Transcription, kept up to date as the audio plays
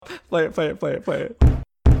Play it.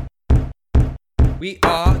 We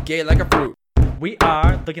are gay like a fruit. We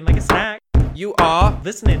are looking like a snack. You are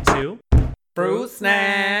Listening to Fruit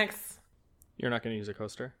Snacks. You're not going to use a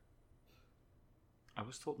coaster? I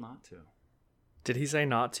was told not to. Did he say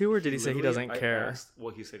not to, or did he say he doesn't care?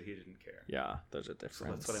 Well, he said he didn't care. Yeah, there's a So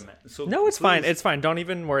difference. that's what I meant. So No, it's fine. It's fine. Don't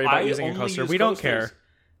even worry about I using a only coaster. use We don't coasters. care.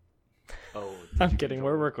 Oh, I'm kidding.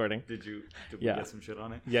 We're recording. Did we Yeah. get some shit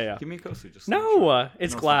on it? Yeah. Give me a coaster. Just No,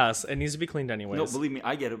 it's No, glass. It needs to be cleaned anyways. No, believe me,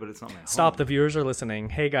 I get it, but it's not my home. Stop. The viewers are listening.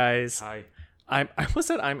 Hey guys, Hi. I almost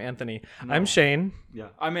said I'm Anthony. No. I'm Shane. Yeah,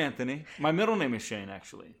 I'm Anthony. My middle name is Shane,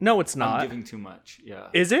 actually. No, it's I'm not. giving too much. Yeah.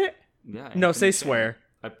 Is it? Yeah. No, Anthony say Shane. swear.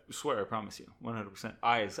 I swear, I promise you. 100%.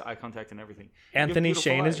 Eyes, eye contact, and everything. You have Anthony beautiful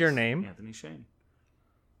Shane is your eyes. name? Anthony Shane.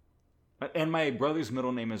 And my brother's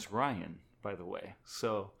middle name is Ryan, by the way.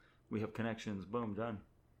 So we have connections. Boom, done.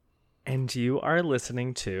 And you are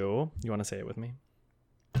listening to. You want to say it with me?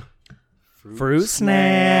 Fruit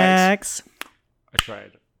Snacks. I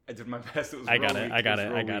tried. I did my best. It was I real got it. weak. I got was it.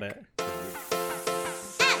 real I got weak. it. Fresh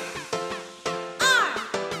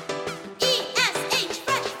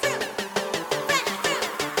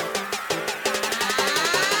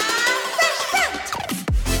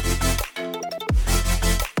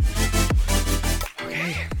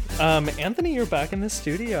fruit. Anthony, you're back in the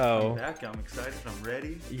studio. I'm back. I'm excited. I'm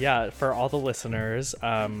ready. Yeah, for all the listeners,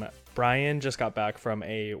 Brian just got back from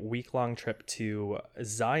a week-long trip to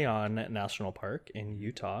Zion National Park in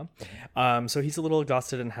Utah. So he's a little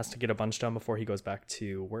exhausted and has to get a bunch done before he goes back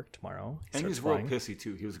to work tomorrow. And starts he's real flying. pissy,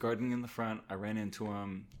 too. He was gardening in the front. I ran into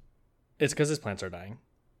him. It's because his plants are dying.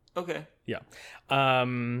 Okay. Yeah.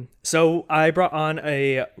 So I brought on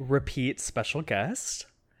a repeat special guest.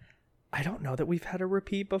 I don't know that we've had a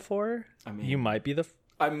repeat before. I mean, you might be the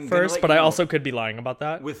I'm gonna first, let but you I know, also could be lying about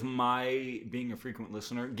that. with my being a frequent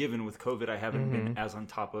listener, given with COVID, I haven't been as on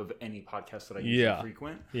top of any podcast that I usually Yeah.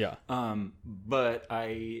 frequent. Yeah. But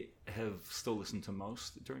I have still listened to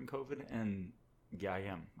most during COVID, and yeah, I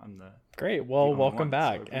am. I'm the Great. Well, only welcome one, so I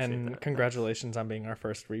back, appreciate and that. congratulations on being our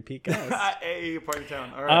first repeat guest. hey, party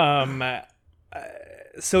town. All right.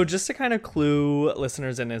 So just to kind of clue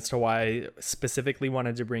listeners in as to why I specifically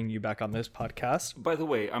wanted to bring you back on this podcast. By the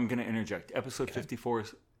way, I'm gonna interject. Episode 54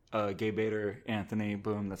 is Gay Bader, Anthony.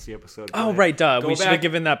 Boom. That's the episode. Go Oh, ahead. right, duh. Go We should have back-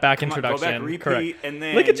 given that back come on, introduction. Go back, repeat, Correct. and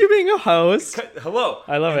then Look at you being a host. Hello.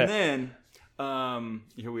 I love it. And then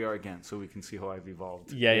here we are again, so we can see how I've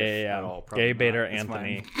evolved. Yeah. if at all. Probably Gay not. Bader It's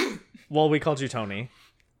Anthony. mine. Well, we called you Tony.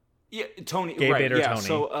 Yeah, Tony. Gay right, Bader yeah. Tony.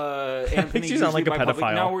 So Anthony, you sound like usually a by public-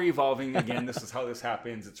 pedophile. Now we're evolving again. This is how this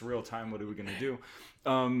happens. It's real time. What are we gonna do?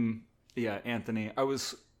 Yeah, Anthony. I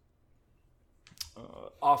was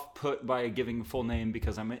off put by giving full name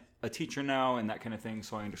because I'm a teacher now and that kind of thing.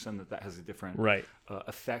 So I understand that has a different Right.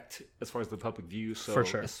 effect as far as the public view. So For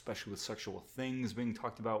sure. especially with sexual things being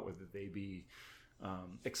talked about, whether they be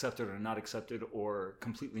accepted or not accepted, or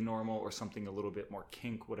completely normal, or something a little bit more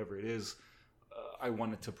kink, whatever it is. I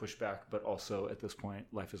wanted to push back, but also at this point,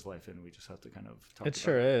 life is life, and we just have to kind of talk It about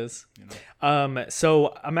sure it. is. You know?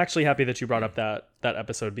 So I'm actually happy that you brought up that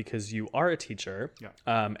episode because you are a teacher.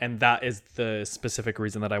 Yeah. And that is the specific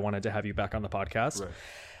reason that I wanted to have you back on the podcast.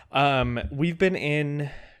 Right. We've been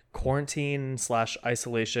in quarantine /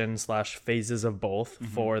 isolation / phases of both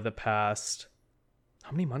for the past,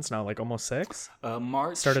 how many months now? Like almost 6?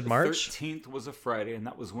 Started March? 13th was a Friday, and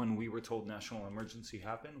that was when we were told national emergency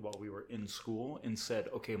happened while we were in school, and said,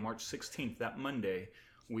 okay, March 16th, that Monday,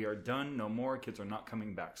 we are done, no more, kids are not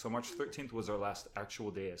coming back. So March 13th was our last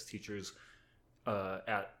actual day as teachers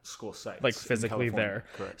at school sites. Like in physically California. there.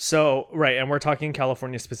 Correct. So, right. And we're talking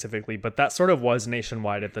California specifically, but that sort of was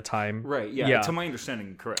nationwide at the time. Right, yeah, to my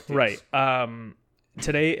understanding, correct. Yes. Right.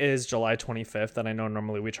 Today is July 25th, and I know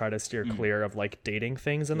normally we try to steer clear of like dating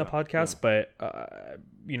things in the podcast, but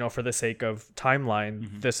for the sake of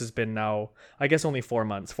timeline, this has been now, I guess, only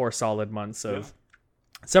 4 solid months of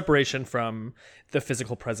separation from the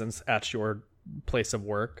physical presence at your place of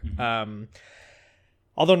work.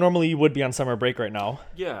 Although normally you would be on summer break right now.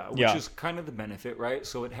 Yeah, which is kind of the benefit, right?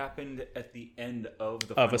 So it happened at the end of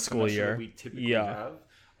the final a school semester year. that we typically have.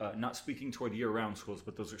 Not speaking toward year-round schools,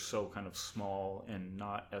 but those are so kind of small and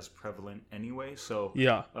not as prevalent anyway. So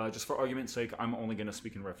just for argument's sake, I'm only going to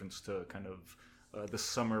speak in reference to kind of the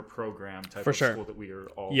summer program type of school that we are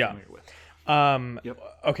all familiar with.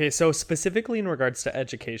 Okay, so specifically in regards to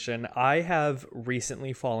education, I have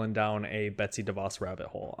recently fallen down a Betsy DeVos rabbit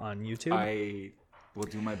hole on YouTube. I will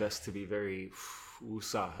do my best to be very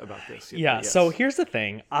woosah about this. Yeah, Yes. so here's the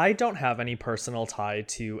thing. I don't have any personal tie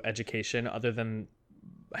to education other than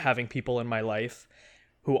having people in my life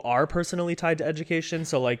who are personally tied to education.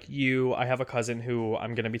 So like I have a cousin who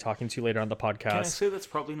I'm going to be talking to later on the podcast. Can I say that's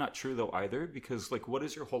probably not true though either? Because like, what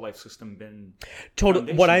has your whole life system been? Total.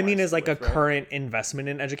 What I mean is like a current investment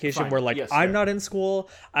in education where like I'm not in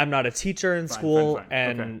school, I'm not a teacher in school,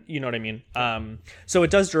 and you know what I mean? So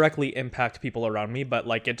it does directly impact people around me, but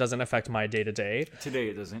like it doesn't affect my day to day. Today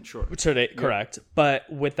it doesn't, sure. Today, correct. But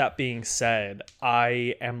with that being said,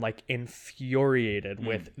 I am like infuriated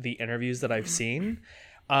with the interviews that I've seen.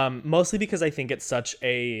 Mostly because I think it's such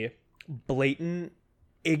a blatant,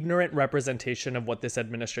 ignorant representation of what this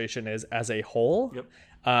administration is as a whole.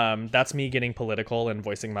 Yep. That's me getting political and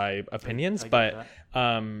voicing my opinions. But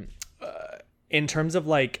in terms of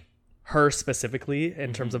like her specifically,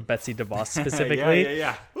 in terms of Betsy DeVos specifically,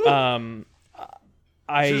 yeah.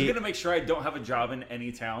 I was gonna make sure I don't have a job in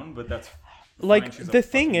any town, but that's. Like the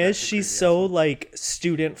thing is, she's so like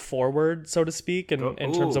student forward, so to speak, in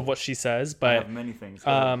terms of what she says. But I have many things.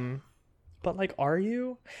 But like, are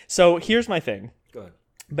you? So here's my thing. Go ahead.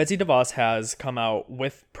 Betsy DeVos has come out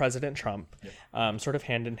with President Trump, sort of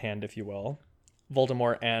hand in hand, if you will.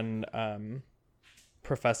 Voldemort and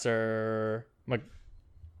Professor.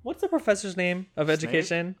 What's the professor's name of Snape?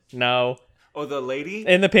 Education? No. Oh, the lady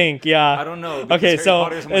in the pink, yeah. I don't know. Okay, so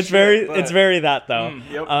it's very that though.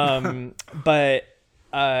 Yep. But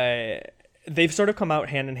they've sort of come out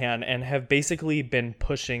hand in hand and have basically been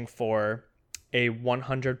pushing for a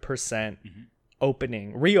 100%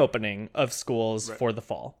 reopening of schools for the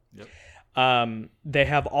fall. Yep. They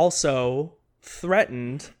have also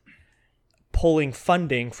threatened pulling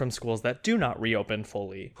funding from schools that do not reopen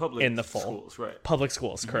fully in the fall. Schools, right? Public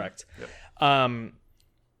schools, correct. Yep.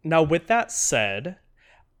 Now, with that said,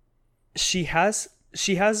 she has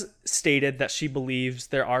stated that she believes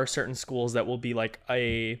there are certain schools that will be like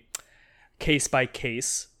a case by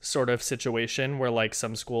case sort of situation where like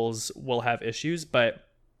some schools will have issues, but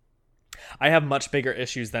I have much bigger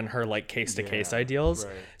issues than her like case to case ideals.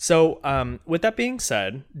 Right. So with that being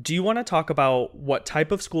said, do you want to talk about what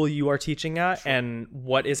type of school you are teaching at and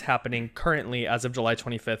what is happening currently as of July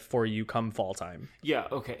 25th for you come fall time? Yeah.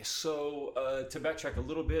 Okay. So to backtrack a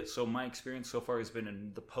little bit, so my experience so far has been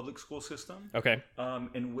in the public school system. Okay.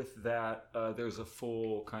 And with that, there's a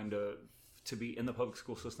full kind of, to be in the public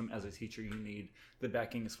school system as a teacher, you need the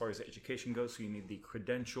backing as far as education goes. So you need the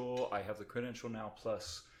credential. I have the credential now,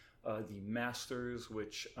 plus the master's,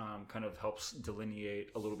 which kind of helps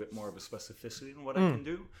delineate a little bit more of a specificity in what I can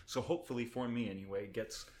do. So hopefully for me anyway,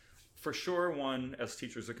 gets for sure, one, as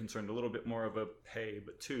teachers are concerned, a little bit more of a pay,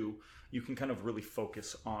 but two, you can kind of really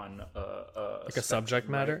focus on like a subject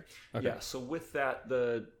matter. Okay. Yeah. So with that,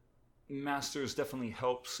 the master's definitely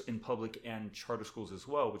helps in public and charter schools as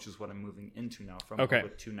well, which is what I'm moving into now from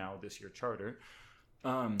public to now this year charter.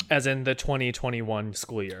 As in the 2021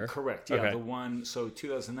 school year. Correct. Yeah. The one, so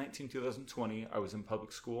 2019, 2020, I was in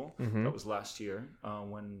public school. That was last year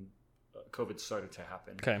when COVID started to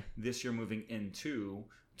happen. Okay. This year moving into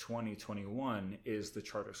 2021 is the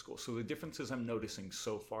charter school. So the differences I'm noticing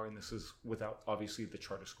so far, and this is without obviously the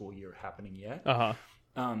charter school year happening yet,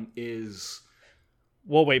 is...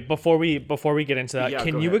 Well, wait, before we get into that,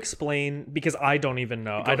 can you explain, because I don't even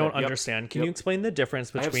know, I don't understand. Can you explain the difference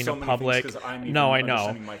between a public... No, I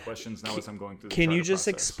know. My questions now as I'm going through the Can you just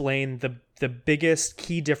process. Explain the biggest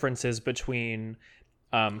key differences between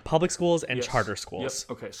public schools and charter schools?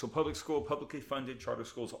 Yep. Okay, so public school, publicly funded, charter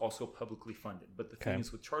schools also publicly funded. But the thing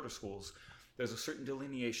is with charter schools, there's a certain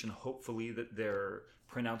delineation, hopefully, that they're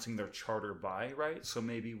pronouncing their charter by, right? So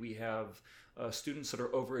maybe we have students that are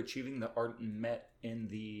overachieving that aren't met in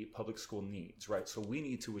the public school needs, right? So we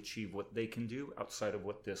need to achieve what they can do outside of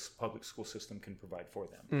what this public school system can provide for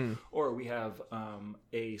them. Or we have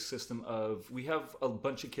a system of, we have a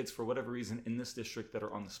bunch of kids for whatever reason in this district that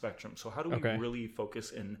are on the spectrum. So how do we really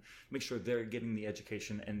focus and make sure they're getting the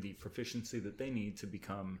education and the proficiency that they need to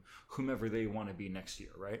become whomever they want to be next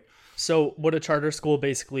year, right? So would a charter school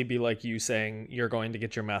basically be like you saying you're going to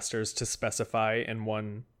get your master's to specify in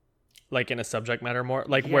one, like in a subject matter more,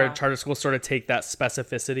 like where charter schools sort of take that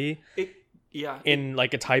specificity in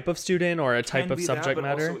like a type of student or a type of subject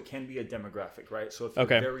matter? Also it can be a demographic, right? So if you're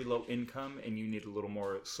very low income and you need a little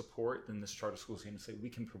more support, then this charter school is going to say, we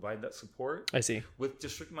can provide that support. I see. With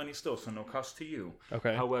district money still, so no cost to you.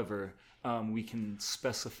 Okay. However, we can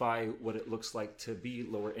specify what it looks like to be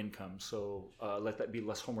lower income. So let that be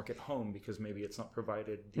less homework at home because maybe it's not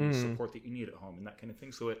provided the support that you need at home and that kind of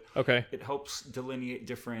thing. So it helps delineate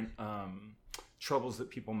different troubles that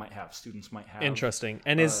people might have, students might have. Interesting.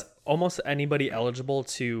 And is almost anybody eligible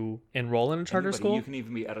to enroll in a charter school? You can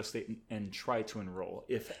even be out of state and try to enroll.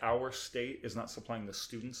 If our state is not supplying the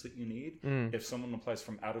students that you need, if someone applies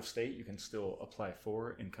from out of state, you can still apply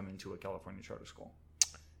for and come into a California charter school.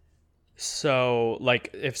 So, like,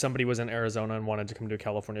 if somebody was in Arizona and wanted to come to a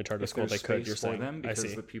California charter school, they could. You're saying, them because I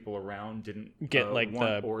see. The people around didn't get like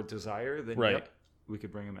want or desire, then right. Yep, we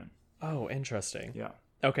could bring them in. Oh, interesting. Yeah.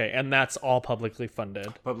 Okay, and that's all publicly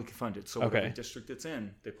funded. Publicly funded. So whatever district it's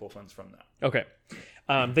in, they pull funds from that. Okay.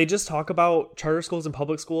 They just talk about charter schools and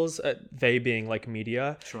public schools, they being like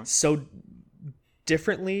media, so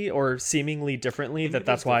differently or seemingly differently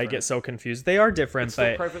that's why I get so confused. They are different, it's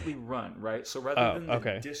still privately run, right? So rather than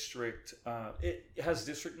the district, it has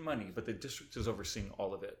district money, but the district is overseeing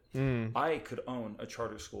all of it. I could own a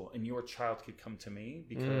charter school, and your child could come to me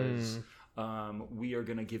because we are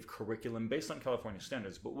going to give curriculum based on California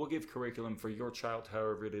standards, but we'll give curriculum for your child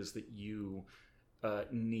however it is that you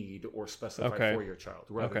need or specify for your child.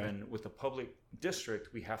 Rather than with a public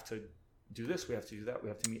district, we have to do this, we have to do that, we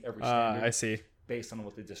have to meet every standard. I see. Based on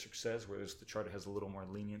what the district says, whereas the charter has a little more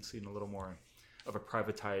leniency and a little more of a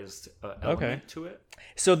privatized element to it.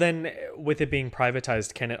 So then, with it being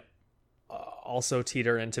privatized, can it also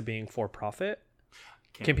teeter into being for profit?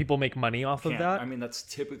 Can people make money off of that? I mean, that's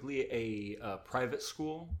typically a private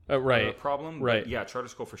school problem. Right. But yeah, charter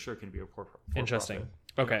school for sure can be a for interesting.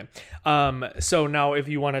 Profit. Okay. So now if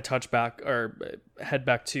you want to touch back or head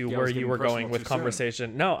back to where you were going with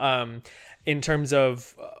conversation. No, in terms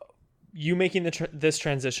of you making this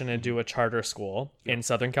transition into a charter school in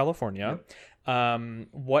Southern California,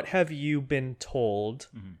 what have you been told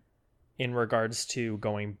in regards to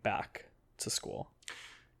going back to school?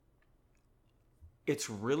 It's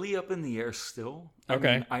really up in the air still. I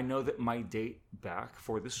mean, I know that my date back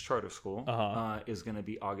for this charter school is going to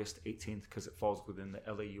be August 18th because it falls within the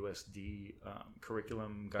LAUSD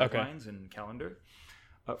curriculum guidelines and calendar,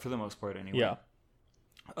 for the most part anyway. Yeah.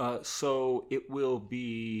 So it will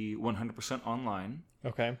be 100% online.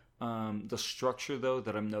 Okay. The structure, though,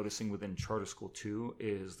 that I'm noticing within charter school too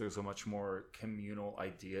is there's a much more communal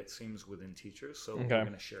idea, it seems, within teachers. So we're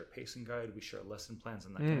going to share a pacing guide, we share lesson plans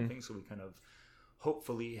and that kind of thing. So we kind of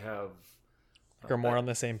hopefully have are more on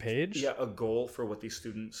the same page. Yeah, a goal for what these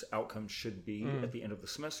students' outcomes should be at the end of the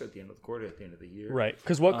semester, at the end of the quarter, at the end of the year. Right.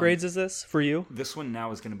 Because what grades is this for you? This one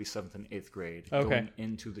now is going to be 7th and 8th grade going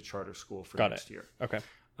into the charter school for next year. Okay.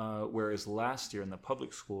 Whereas last year in the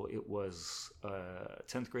public school, it was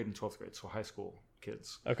 10th grade and 12th grade, so high school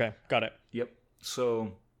kids. Okay, got it. Yep.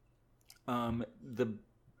 So the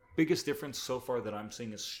biggest difference so far that I'm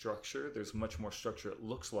seeing is structure. There's much more structure, it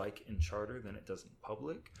looks like, in charter than it does in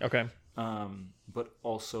public. Okay. But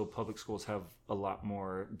also public schools have a lot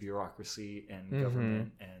more bureaucracy and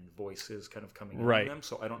government and voices kind of coming in on them.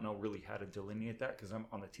 So I don't know really how to delineate that because I'm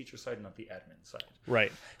on the teacher side, not the admin side.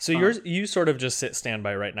 Right. So you sort of just sit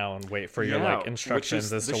standby right now and wait for your like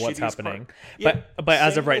instructions as to what's happening. But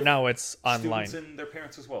as of right now, it's online. Students and their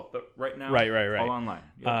parents as well. But right now, right. all online.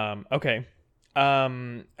 Yeah. Okay.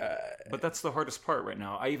 But that's the hardest part right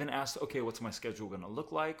now. I even asked, okay, what's my schedule going to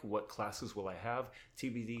look like? What classes will I have?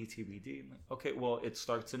 TBD. Okay, well, it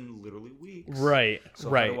starts in literally weeks. Right. So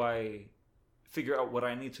how do I figure out what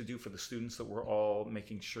I need to do for the students that we're all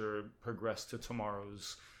making sure progress to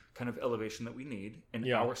tomorrow's kind of elevation that we need and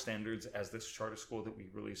our standards as this charter school that we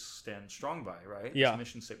really stand strong by, right? Yeah. It's a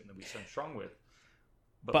mission statement that we stand strong with.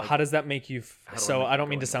 But like, how does that make you I don't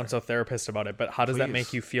mean to sound so therapist about it, but how does that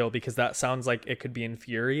make you feel? Because that sounds like it could be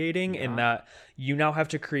infuriating in that you now have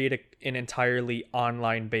to create an entirely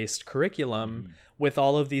online based curriculum with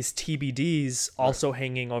all of these TBDs also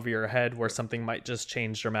hanging over your head where something might just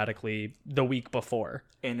change dramatically the week before.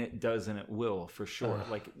 And it does, and it will for sure.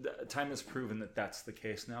 Like time has proven that that's the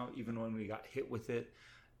case now, even when we got hit with it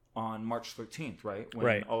on March 13th, right?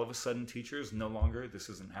 When all of a sudden teachers no longer, this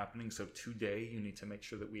isn't happening. So today you need to make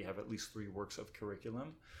sure that we have at least 3 works of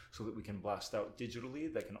curriculum so that we can blast out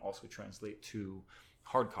digitally that can also translate to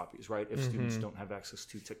hard copies, right? If students don't have access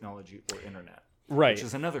to technology or internet. Right. Which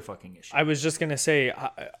is another fucking issue. I was just going to say,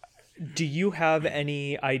 do you have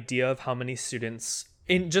any idea of how many students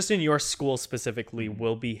in your school specifically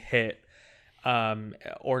will be hit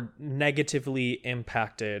or negatively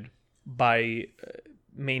impacted by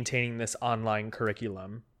maintaining this online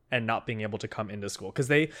curriculum and not being able to come into school? Because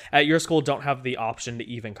they at your school don't have the option to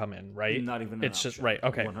even come in, right? Not even it's just right.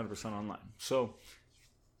 Okay. 100% online. So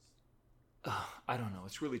I don't know.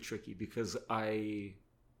 It's really tricky because I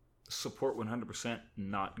support 100%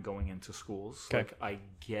 not going into schools. Okay. Like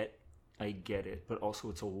I get it, but also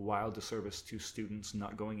it's a wild disservice to students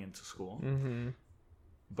not going into school.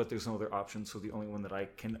 but there's no other option. So the only one that I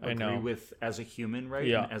can agree with as a human, right?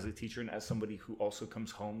 Yeah. And as a teacher and as somebody who also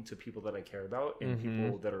comes home to people that I care about and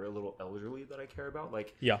people that are a little elderly that I care about,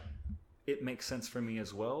 like, it makes sense for me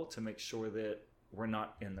as well to make sure that we're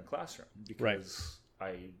not in the classroom, because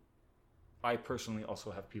I personally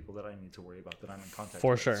also have people that I need to worry about that I'm in contact with.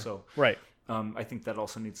 For sure. So I think that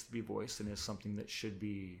also needs to be voiced and is something that should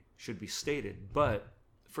be stated. But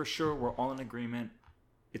for sure, we're all in agreement.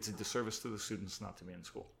 It's a disservice to the students not to be in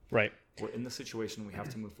school. Right. We're in the situation. We have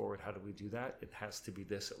to move forward. How do we do that? It has to be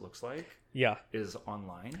this, it looks like. Is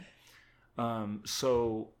online.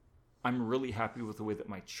 So I'm really happy with the way that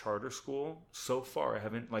my charter school, so far, I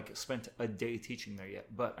haven't spent a day teaching there yet,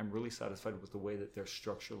 but I'm really satisfied with the way that their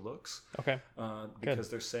structure looks. Okay. Because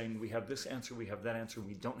they're saying we have this answer, we have that answer,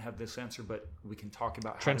 we don't have this answer, but we can talk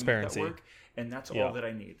about how transparency to make that work, and that's all that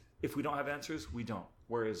I need. If we don't have answers, we don't.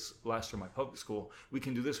 Whereas last year, my public school, we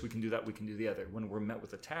can do this, we can do that, we can do the other. When we're met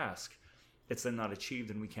with a task, it's then not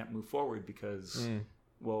achieved, and we can't move forward because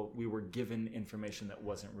well, we were given information that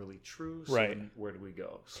wasn't really true. So then where do we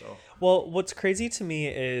go? So, well, what's crazy to me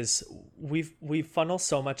is we funnel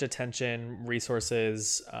so much attention,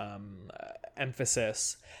 resources,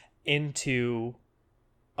 emphasis into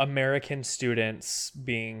American students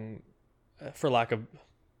being, for lack of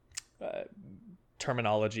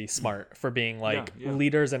terminology, smart, for being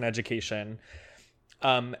leaders in education.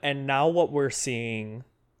 And now what we're seeing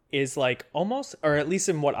is almost, or at least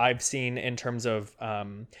in what I've seen in terms of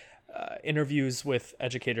interviews with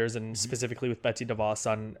educators and specifically with Betsy DeVos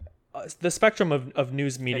on the spectrum of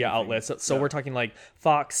news media outlets. So we're talking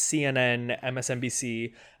Fox, CNN,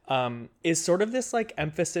 MSNBC, is sort of this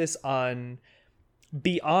emphasis on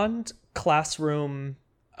beyond classroom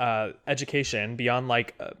education, beyond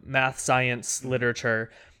math, science,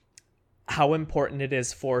 literature, how important it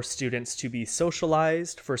is for students to be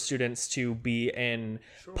socialized, for students to be in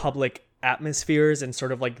public atmospheres, and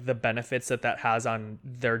sort of the benefits that has on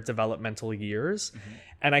their developmental years.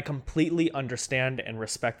 And I completely understand and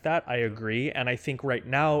respect that. I agree. And I think right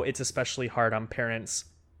now it's especially hard on parents,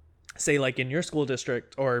 say in your school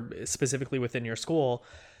district or specifically within your school,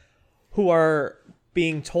 who are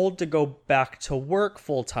being told to go back to work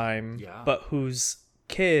full time, but whose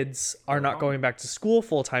kids are not going back to school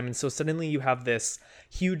full time. And so suddenly you have this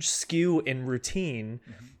huge skew in routine.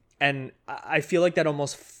 And I feel that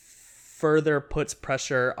almost further puts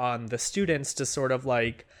pressure on the students to sort of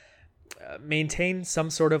maintain some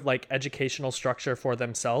sort of educational structure for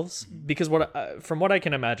themselves, because from what I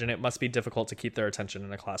can imagine, it must be difficult to keep their attention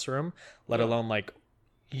in a classroom, let alone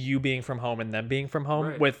you being from home and them being from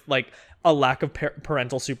home with a lack of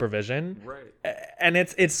parental supervision. And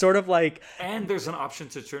it's sort of and there's an option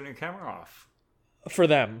to turn your camera off for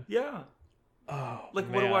them. Oh, what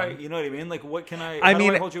do I, you know what I mean? What can I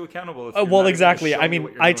do I hold you accountable? If well, exactly. I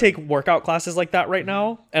mean, I take workout classes like that right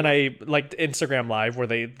now, and I Instagram Live where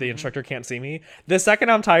the instructor can't see me. The second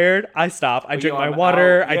I'm tired, I stop. I drink my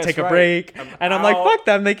water. I take a break, and I'm fuck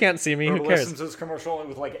them. They can't see me. Who cares? Listen to this commercial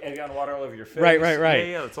with Evian water all over your face. Right.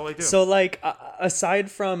 Yeah, that's all I do. So aside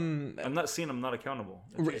from, I'm not seen, I'm not accountable.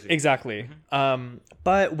 Exactly.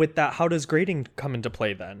 But with that, how does grading come into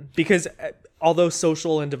play then? Because although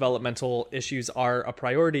social and developmental issues are a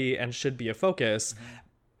priority and should be a focus,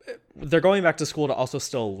 they're going back to school to also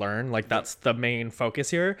still learn. That's the main focus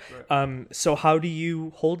here. So how do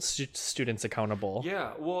you hold students accountable?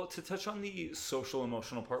 Yeah, well, to touch on the social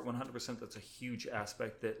emotional part, 100%, that's a huge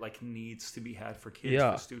aspect that needs to be had for kids,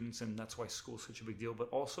 for students, and that's why school's such a big deal. But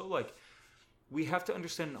also we have to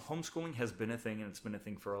understand homeschooling has been a thing, and it's been a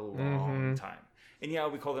thing for a long time. And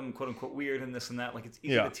we call them quote unquote weird and this and that. It's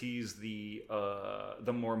easy to tease the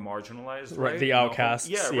more marginalized, right? The outcasts.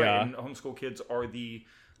 And homeschool kids are the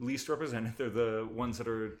least represented. They're the ones that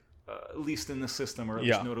are least in the system, or at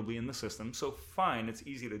least notably in the system. So fine, it's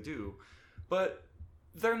easy to do, but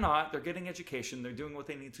they're not. They're getting education. They're doing what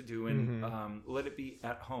they need to do, and let it be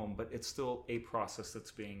at home. But it's still a process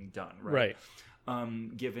that's being done, right?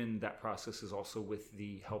 Given that process is also with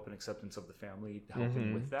the help and acceptance of the family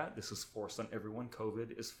helping with that. This is forced on everyone.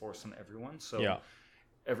 COVID is forced on everyone. So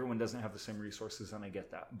everyone doesn't have the same resources, and I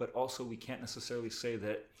get that. But also we can't necessarily say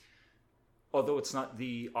that, although it's not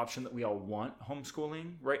the option that we all want,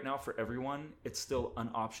 homeschooling right now for everyone, it's still an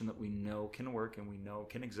option that we know can work and we know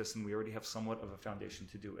can exist, and we already have somewhat of a foundation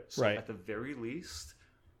to do it. So at the very least,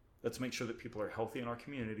 let's make sure that people are healthy in our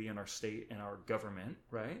community, in our state, and our government,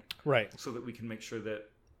 right? So that we can make sure that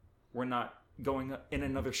we're not going in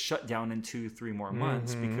another shutdown in 2-3 more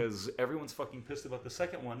months, because everyone's fucking pissed about the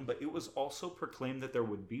second one, but it was also proclaimed that there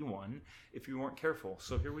would be one if you weren't careful.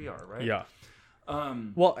 So here we are, right?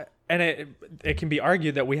 Well, and it can be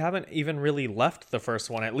argued that we haven't even really left the first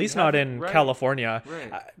one, at least not in California.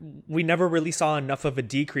 Right. We never really saw enough of a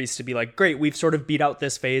decrease to be like, great, we've sort of beat out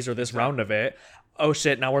this phase or this round of it. Oh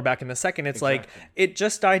shit, now we're back in the second. It's like it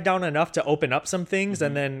just died down enough to open up some things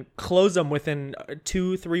and then close them within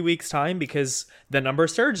 2-3 weeks time because the number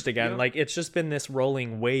surged again. Like it's just been this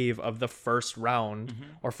rolling wave of the first round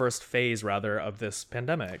or first phase rather of this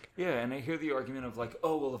pandemic. Yeah, and I hear the argument of like,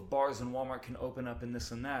 oh well, if bars and Walmart can open up and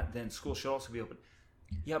this and that, then schools should also be open.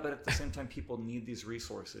 Yeah, but at the same time, people need these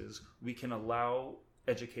resources. We can allow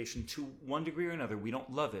education to one degree or another. We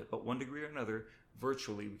don't love it, but one degree or another,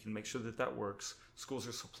 virtually, we can make sure that that works. Schools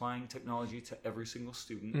are supplying technology to every single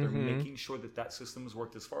student. They're making sure that that system has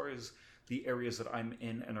worked as far as the areas that I'm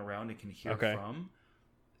in and around and can hear from.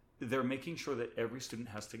 They're making sure that every student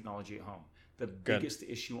has technology at home. The biggest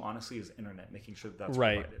issue, honestly, is internet, making sure that that's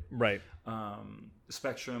provided. Right.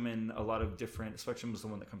 Spectrum and a lot of different... Spectrum is the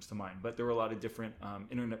one that comes to mind. But there were a lot of different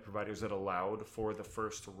internet providers that allowed for the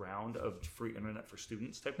first round of free internet for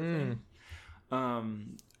students type of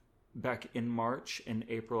thing. Back in March and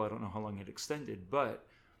April, I don't know how long it extended, but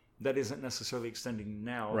that isn't necessarily extending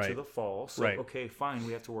now to the fall. So, okay, fine,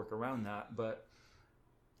 we have to work around that. But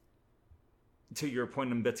to your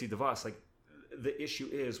point on Betsy DeVos, like the issue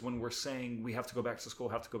is when we're saying we have to go back to school,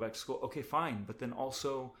 okay, fine. But then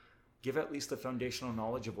also give at least the foundational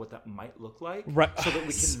knowledge of what that might look like so that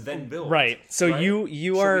we can then build. Right. So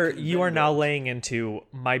you are now laying into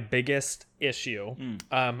my biggest issue.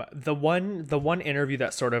 The one interview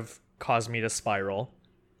that sort of caused me to spiral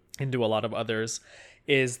into a lot of others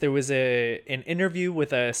is there was an interview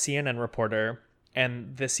with a CNN reporter,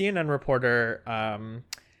 and the CNN reporter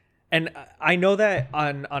and I know that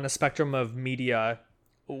on a spectrum of media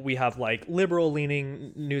we have like liberal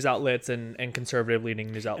leaning news outlets and conservative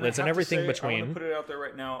leaning news outlets and everything between. I want to put it out there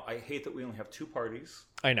right now. I hate that we only have two parties.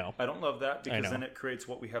 I know. I don't love that because then it creates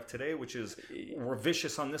what we have today, which is we're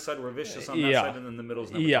vicious on this side, we're vicious on that side, and then the middle's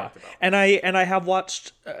never talked about. And I have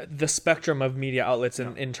watched the spectrum of media outlets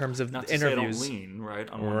in terms of not to interviews. Say I don't lean right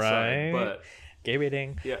on one side, but gay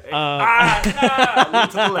rating. Yeah. Lean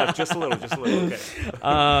to the left, just a little.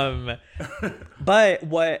 Okay. But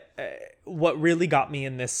what really got me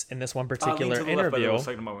in this one particular interview? I was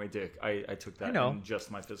talking about my dick. I took that in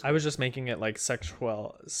just my physical. I was just making it like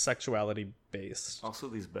sexuality based. Also,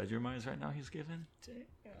 these bedroom eyes right now he's giving.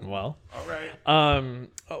 Well, all right.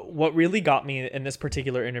 What really got me in this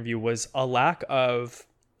particular interview was a lack of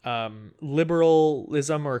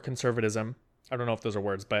liberalism or conservatism. I don't know if those are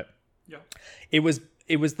words, but it was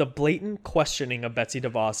the blatant questioning of Betsy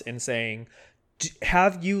DeVos in saying,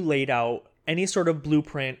 have you laid out any sort of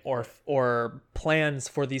blueprint or plans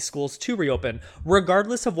for these schools to reopen,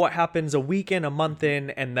 regardless of what happens a week in, a month in,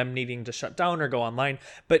 and them needing to shut down or go online,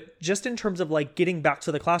 but just in terms of like getting back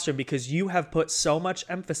to the classroom, because you have put so much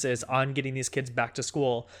emphasis on getting these kids back to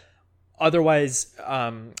school, otherwise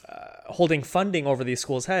holding funding over these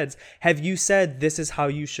schools' heads. Have you said this is how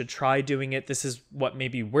you should try doing it? This is what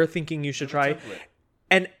maybe we're thinking you should try.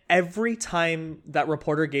 And every time that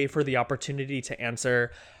reporter gave her the opportunity to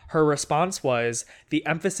answer, her response was, the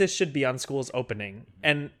emphasis should be on schools opening.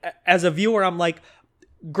 And as a viewer, I'm like,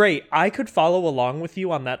 great, I could follow along with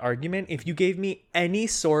you on that argument if you gave me any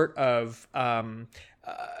sort of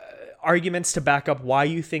arguments to back up why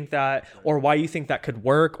you think that, or why you think that could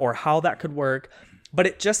work, or how that could work. But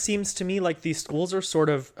it just seems to me like these schools are sort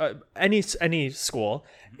of, any school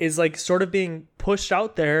is like sort of being pushed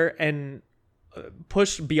out there and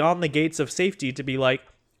pushed beyond the gates of safety to be like,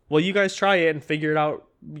 well, you guys try it and figure it out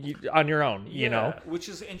on your own, you know? Which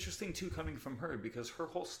is interesting too, coming from her, because her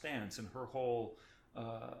whole stance and her whole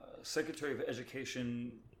Secretary of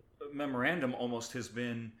Education memorandum almost has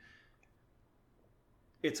been,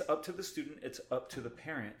 it's up to the student, it's up to the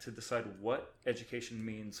parent to decide what education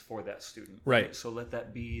means for that student. Right. So let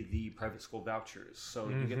that be the private school vouchers. So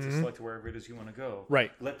you get to select wherever it is you want to go.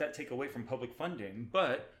 Right. Let that take away from public funding,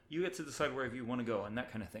 but you get to decide wherever you want to go and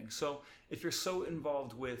that kind of thing. So if you're so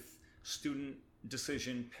involved with student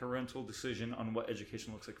decision, parental decision on what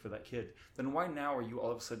education looks like for that kid, then why now are you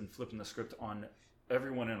all of a sudden flipping the script on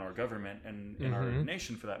everyone in our government and in our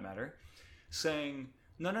nation for that matter, saying,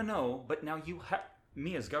 no, but now you have...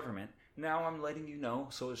 me as government, now I'm letting you know,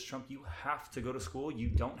 so as Trump, you have to go to school. You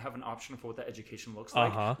don't have an option for what that education looks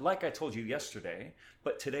like. Like I told you yesterday,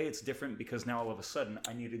 but today it's different because now all of a sudden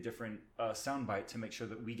I need a different soundbite to make sure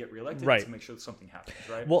that we get reelected, to make sure that something happens,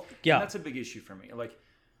 right? Well, yeah. And that's a big issue for me. Like,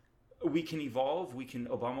 we can evolve.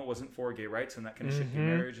 Obama wasn't for gay rights and that kind of shit, gay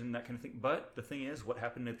marriage and that kind of thing. But the thing is, what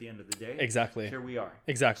happened at the end of the day? Exactly. Here we are.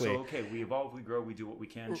 Exactly. So, okay, we evolve, we grow, we do what we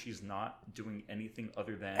can. She's not doing anything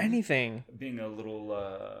other than being a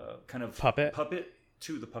little kind of puppet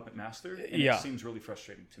to the puppet master. And it seems really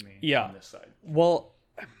frustrating to me on this side. Well,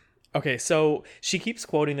 okay, so she keeps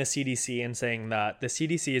quoting the CDC and saying that the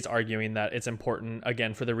CDC is arguing that it's important,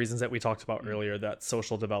 again, for the reasons that we talked about earlier, that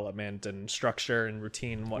social development and structure and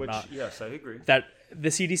routine and whatnot. Which, yes, I agree. That the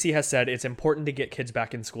CDC has said it's important to get kids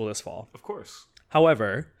back in school this fall. Of course.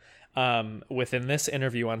 However, within this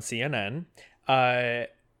interview on CNN, the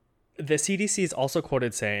CDC is also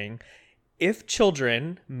quoted saying, if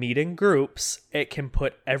children meet in groups, it can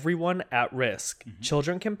put everyone at risk.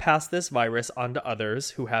 Children can pass this virus on to others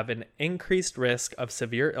who have an increased risk of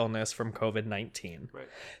severe illness from COVID-19. Right.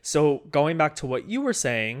 So going back to what you were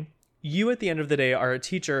saying, you at the end of the day are a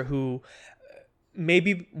teacher who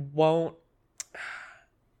maybe won't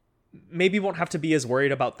have to be as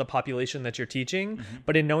worried about the population that you're teaching,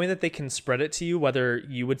 but in knowing that they can spread it to you, whether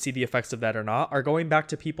you would see the effects of that or not, are going back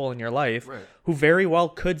to people in your life who very well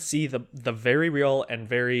could see the very real and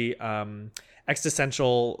very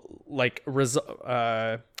existential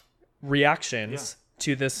reactions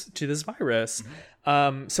to this virus.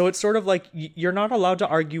 So it's sort of like you're not allowed to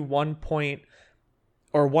argue one point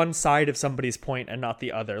or one side of somebody's point and not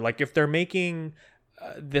the other. Like if they're making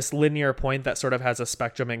this linear point that sort of has a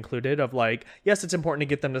spectrum included of like, yes, it's important to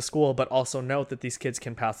get them to school, but also note that these kids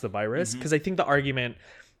can pass the virus. Because I think the argument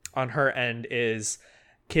on her end is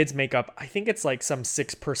kids make up, I think it's like some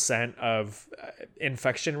 6% of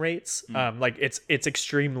infection rates. Like it's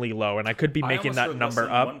extremely low, and I could be making that number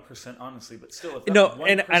up. 1%, honestly, but still.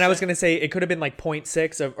 And I was gonna say it could have been like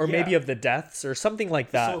 0.6 of, or maybe of the deaths or something like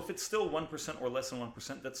that. So if it's still 1% or less than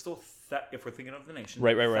 1%, that's still if we're thinking of the nation,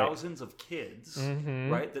 right. Thousands of kids,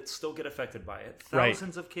 right, that still get affected by it.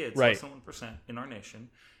 Thousands of kids, less than 1% in our nation.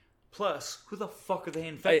 Plus, who the fuck are they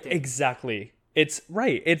infecting? Exactly. It's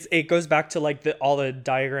right. It goes back to like all the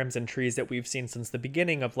diagrams and trees that we've seen since the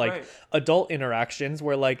beginning of like adult interactions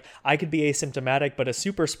where like I could be asymptomatic but a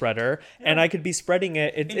super spreader and I could be spreading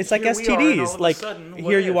it. It's like STDs. Like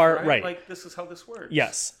here you are, right? Like this is how this works.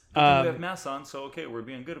 Yes. But then we have masks on, so okay, we're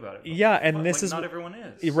being good about it. Yeah, and this is not everyone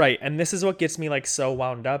is. Right, and this is what gets me like so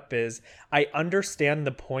wound up is I understand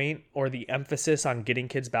the point or the emphasis on getting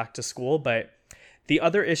kids back to school, but the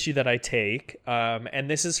other issue that I take, and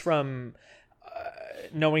this is from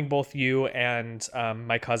knowing both you and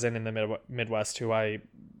my cousin in the Midwest, who I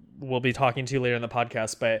will be talking to later in the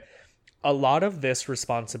podcast, but a lot of this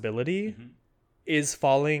responsibility is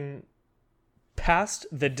falling past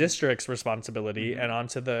the district's responsibility and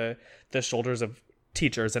onto the shoulders of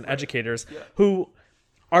teachers and educators who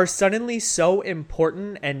are suddenly so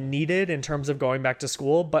important and needed in terms of going back to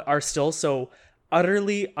school, but are still so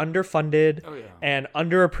utterly underfunded and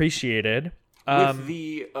underappreciated.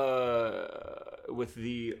 With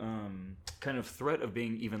the kind of threat of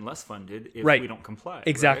being even less funded if we don't comply.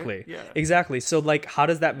 Exactly. Right? Yeah. Exactly. So like, how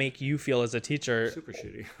does that make you feel as a teacher? Super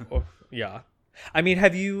shitty. I mean,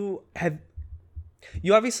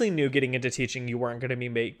 you obviously knew getting into teaching you weren't going to be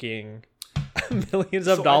making millions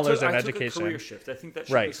of dollars in education. I took a career shift. I think that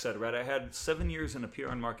should be said, right? I had 7 years in a PR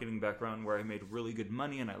and marketing background where I made really good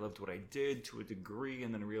money and I loved what I did to a degree,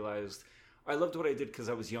 and then realized I loved what I did because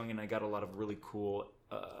I was young and I got a lot of really cool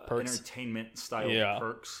entertainment style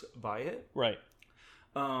perks by it. Right.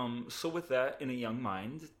 So with that in a young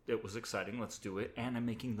mind, it was exciting. Let's do it. And I'm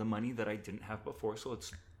making the money that I didn't have before. So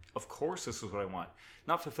of course, this is what I want.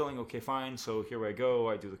 Not fulfilling. Okay, fine. So here I go.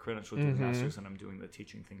 I do the credential, do the master's, and I'm doing the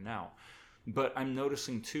teaching thing now. But I'm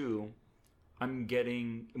noticing too, I'm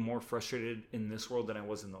getting more frustrated in this world than I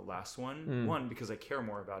was in the last one. One, because I care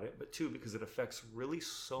more about it, but two, because it affects really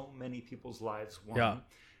so many people's lives. One,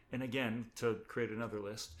 and again, to create another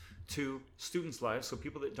list, two, students' lives. So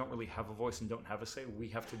people that don't really have a voice and don't have a say, we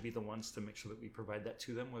have to be the ones to make sure that we provide that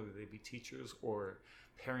to them, whether they be teachers or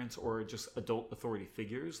parents or just adult authority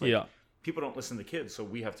figures. Like, people don't listen to kids, so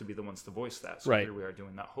we have to be the ones to voice that. So here we are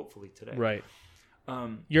doing that, hopefully today. Right.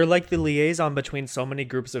 You're like the liaison between so many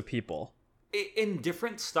groups of people. In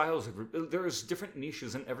different styles of group, there's different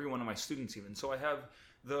niches in every one of my students even. So I have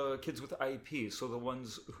the kids with IEPs. So the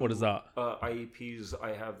ones who... What is that? IEPs,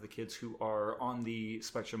 I have the kids who are on the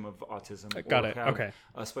spectrum of autism. Got it. Okay.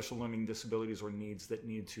 Special learning disabilities or needs that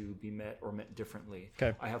need to be met or met differently.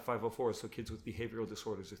 Okay. I have 504, so kids with behavioral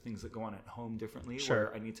disorders or things that go on at home differently. Sure.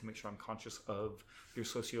 Where I need to make sure I'm conscious of your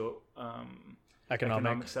socio...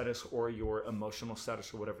 economic status or your emotional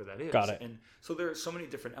status or whatever that is. Got it. And so there are so many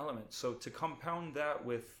different elements. So to compound that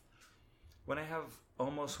with when I have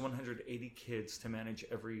almost 180 kids to manage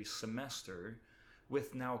every semester,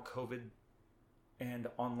 with now COVID and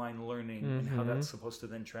online learning and how that's supposed to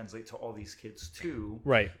then translate to all these kids too.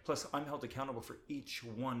 Right. Plus, I'm held accountable for each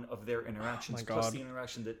one of their interactions, plus the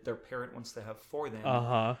interaction that their parent wants to have for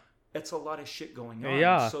them. It's a lot of shit going on.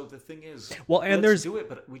 Yeah. So the thing is, well, and let's do it,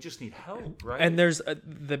 but we just need help, right? And there's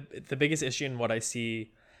the biggest issue in what I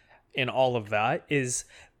see in all of that is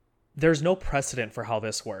there's no precedent for how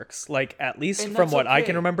this works. Like, at least from what I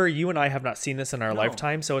can remember, you and I have not seen this in our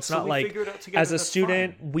lifetime. So it's not like, as a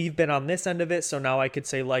student, we've been on this end of it. So now I could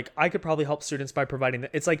say, like, I could probably help students by providing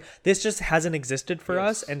that. It's like, this just hasn't existed for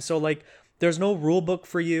us. And so, like, there's no rule book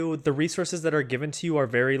for you. The resources that are given to you are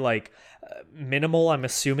very, like, minimal, I'm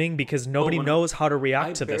assuming, because nobody knows how to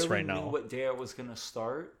react to this right now. I barely knew what day I was going to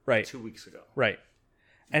start 2 weeks ago. Right.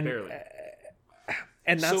 And barely.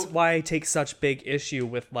 And that's why I take such big issue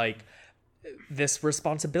with, like, this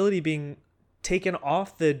responsibility being taken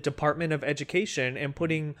off the Department of Education and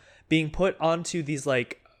being put onto these,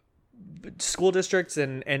 like, school districts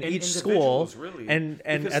and each school, really. and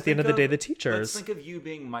at the end of the day, the teachers. Let's think of you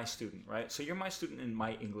being my student, right? So you're my student in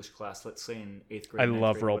my English class, let's say in 8th grade. I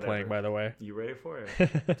love role playing, by the way. You ready for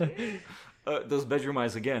it? Those bedroom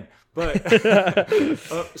eyes again. But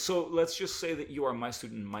so let's just say that you are my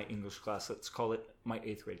student in my English class. Let's call it my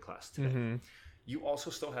 8th grade class today. You also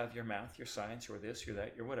still have your math, your science, your this, your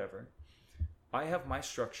that, your whatever. I have my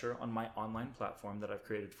structure on my online platform that I've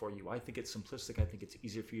created for you. I think it's simplistic. I think it's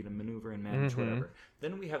easier for you to maneuver and manage whatever.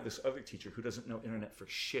 Then we have this other teacher who doesn't know internet for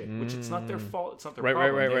shit, which it's not their fault. It's not their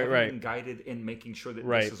problem. They haven't been guided in making sure that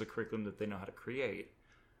this is a curriculum that they know how to create.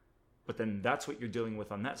 But then that's what you're dealing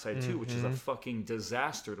with on that side too, which is a fucking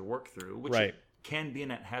disaster to work through, which it can be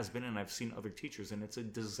and it has been, and I've seen other teachers, and it's a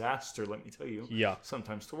disaster, let me tell you,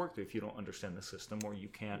 sometimes to work through if you don't understand the system or you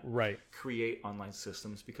can't create online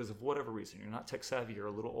systems because of whatever reason. You're not tech savvy, you're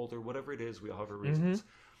a little older, whatever it is, we all have our reasons.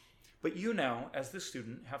 But you now, as the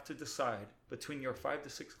student, have to decide between your 5 to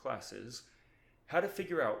 6 classes how to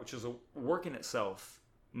figure out, which is a work in itself,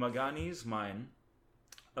 Magani's, mine,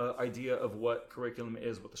 idea of what curriculum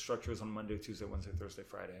is, what the structure is on Monday, Tuesday, Wednesday, Thursday,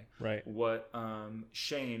 Friday. Right. What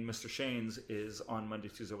Mr. Shane's is on Monday,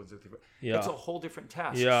 Tuesday, Wednesday, Thursday. Yeah. It's a whole different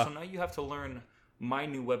task. Yeah. So now you have to learn my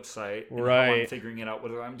new website and how I'm figuring it out,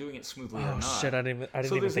 whether I'm doing it smoothly or not. Oh shit! I didn't even think about that.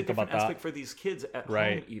 So there's a different aspect for these kids at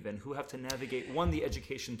home, even who have to navigate 1, the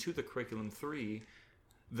education, 2, the curriculum, 3,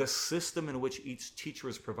 the system in which each teacher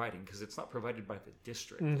is providing, because it's not provided by the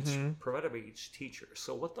district, it's provided by each teacher.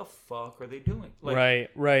 So what the fuck are they doing?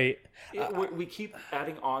 Like, we keep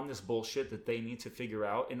adding on this bullshit that they need to figure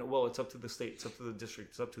out, and well, it's up to the state, it's up to the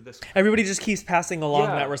district, it's up to this. Everybody just keeps passing along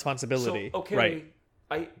that responsibility. So, okay,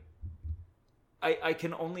 I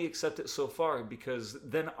can only accept it so far, because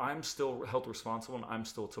then I'm still held responsible and I'm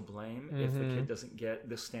still to blame if the kid doesn't get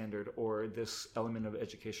this standard or this element of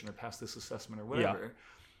education or pass this assessment or whatever. Yeah.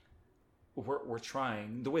 We're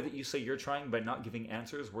trying the way that you say you're trying by not giving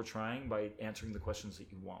answers. We're trying by answering the questions that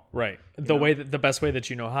you want. Right. The best way that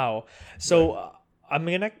you know how. So I'm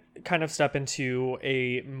gonna kind of step into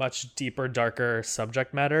a much deeper, darker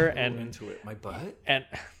subject matter and into it. My butt. And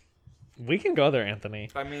we can go there, Anthony.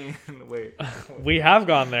 I mean, wait. We have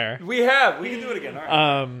gone there. We have. We can do it again. All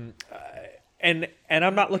right. And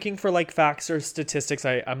I'm not looking for like facts or statistics.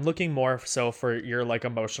 I'm looking more so for your like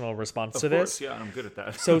emotional response to this. Yeah, I'm good at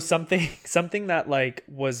that. So something that like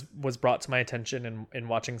was brought to my attention in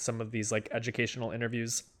watching some of these like educational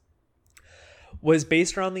interviews was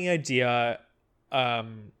based around the idea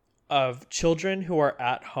of children who are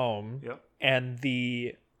at home and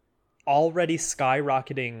the already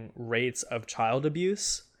skyrocketing rates of child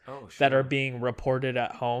abuse that are being reported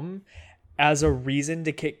at home as a reason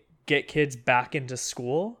to get kids back into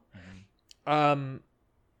school.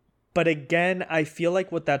 But again, I feel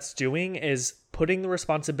like what that's doing is putting the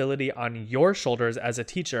responsibility on your shoulders as a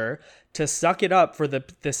teacher to suck it up for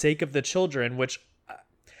the sake of the children, which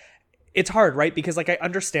it's hard, right? Because like I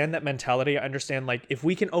understand that mentality. I understand like if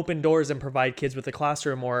we can open doors and provide kids with a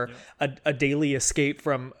classroom or a daily escape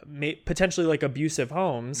from potentially like abusive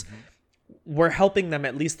homes, we're helping them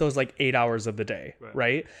at least those like 8 hours of the day,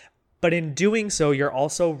 right? But in doing so, you're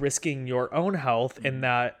also risking your own health in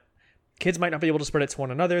that kids might not be able to spread it to one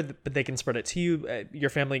another, but they can spread it to you, your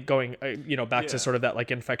family, going, back to sort of that like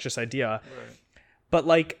infectious idea. Right. But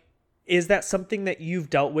like, is that something that you've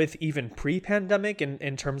dealt with even pre-pandemic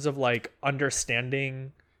in terms of like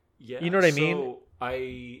understanding? Yeah. You know what I mean? So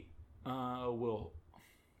I will.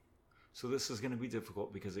 So this is going to be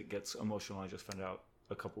difficult because it gets emotional. I just found out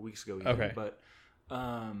a couple weeks ago. Okay. But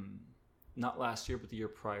not last year, but the year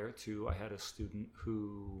prior to, I had a student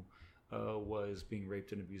who was being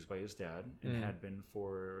raped and abused by his dad, and had been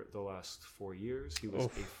for the last 4 years. He was a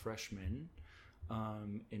freshman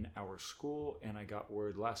in our school, and I got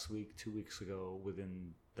word last week, 2 weeks ago,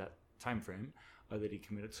 within that time frame, that he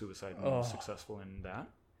committed suicide and was successful in that,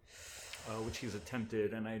 which he's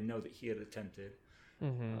attempted, and I know that he had attempted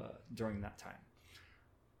during that time.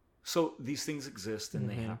 So these things exist and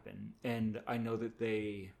they happen, and I know that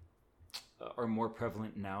they are more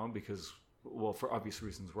prevalent now because, well, for obvious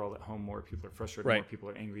reasons, we're all at home, more people are frustrated, more people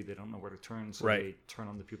are angry, they don't know where to turn, so they turn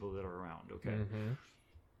on the people that are around, okay?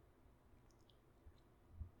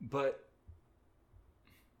 But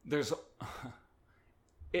there's...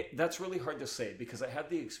 that's really hard to say because I had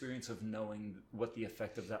the experience of knowing what the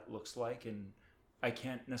effect of that looks like, and I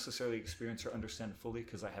can't necessarily experience or understand fully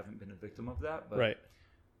because I haven't been a victim of that, but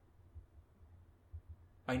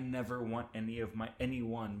I never want any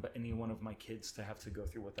one of my kids to have to go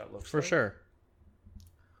through what that looks like. For sure.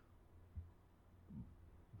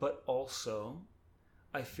 But also,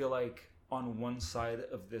 I feel like on one side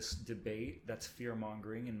of this debate, that's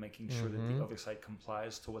fear-mongering and making sure that the other side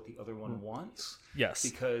complies to what the other one wants. Yes.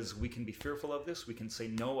 Because we can be fearful of this. We can say,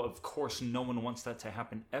 no, of course, no one wants that to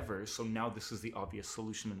happen ever. So now this is the obvious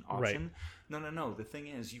solution and option. No. The thing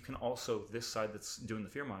is, you can also, this side that's doing the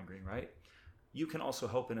fear-mongering, right? You can also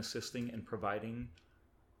help in assisting and providing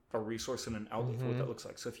a resource and an outlet for what that looks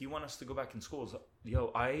like. So if you want us to go back in schools,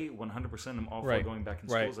 I 100% am all for going back in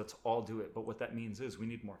schools. Let's all do it. But what that means is we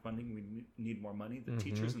need more funding. We need more money. The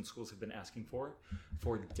teachers in schools have been asking for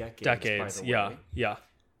decades, by the way. Yeah.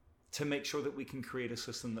 To make sure that we can create a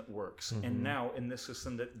system that works. And now in this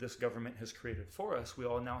system that this government has created for us, we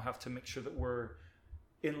all now have to make sure that we're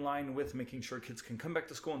in line with making sure kids can come back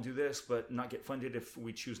to school and do this, but not get funded if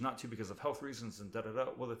we choose not to because of health reasons and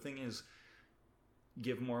da-da-da. Well, the thing is,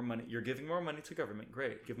 give more money. You're giving more money to government.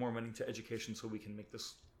 Great. Give more money to education so we can make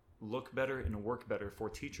this look better and work better for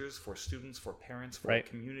teachers, for students, for parents, for the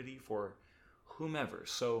community, for whomever.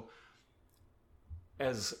 So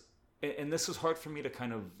and this is hard for me to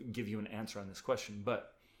kind of give you an answer on this question,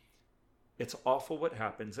 but it's awful what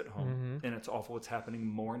happens at home, and it's awful what's happening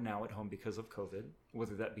more now at home because of COVID,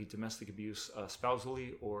 whether that be domestic abuse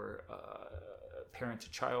spousally or parent to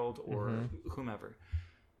child or whomever.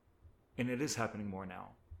 And it is happening more now.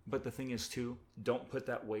 But the thing is, too, don't put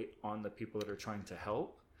that weight on the people that are trying to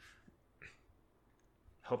help.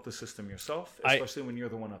 Help the system yourself, especially when you're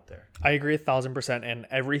the one up there. I agree 1,000%. And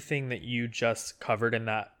everything that you just covered in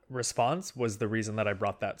that response was the reason that I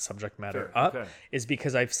brought that subject matter up, is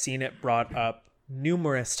because I've seen it brought up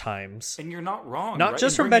numerous times. And you're not wrong. Not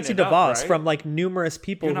just from Betsy DeVos, from like numerous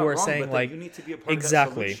people who are saying like, you need to be a part of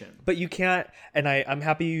that solution. But you can't, and I'm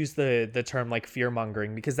happy you use the term like fear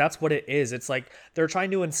mongering, because that's what it is. It's like they're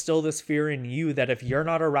trying to instill this fear in you that if you're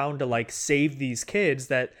not around to like save these kids,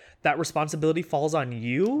 that responsibility falls on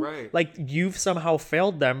you. Right. Like you've somehow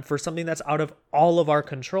failed them for something that's out of all of our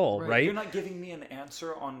control, right? You're not giving me an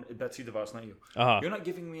answer on Betsy DeVos, not you. You're not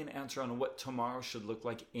giving me an answer on what tomorrow should look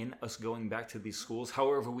like in us going back to these schools.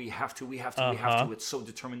 However, we have to. It's so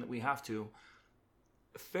determined that we have to.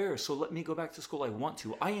 Fair. So let me go back to school. I want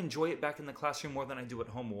to. I enjoy it back in the classroom more than I do at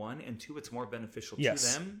home. 1 and 2, it's more beneficial to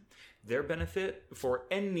them. Their benefit for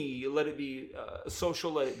any, let it be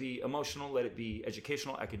social, let it be emotional, let it be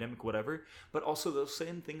educational, academic, whatever. But also those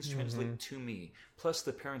same things translate to me. Plus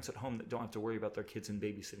the parents at home that don't have to worry about their kids and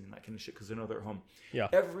babysitting and that kind of shit because they know they're at home. Yeah.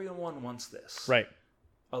 Everyone wants this. Right.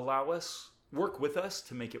 Allow us, work with us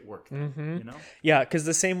to make it work. Then, you know? Yeah, because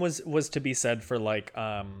the same was to be said for like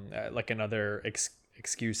another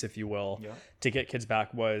excuse, if you will, to get kids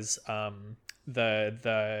back was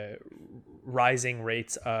the rising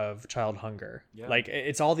rates of child hunger. Like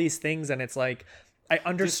it's all these things, and it's like I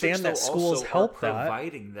understand that schools help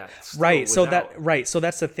providing that right. So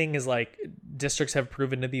that's the thing is like districts have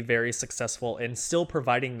proven to be very successful in still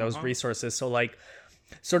providing those resources. So like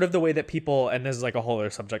sort of the way that people, and this is like a whole other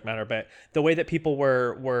subject matter, but the way that people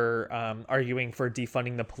were arguing for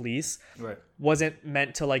defunding the police wasn't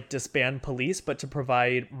meant to like disband police, but to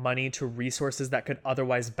provide money to resources that could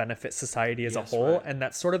otherwise benefit society as a whole. And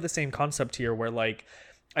that's sort of the same concept here, where like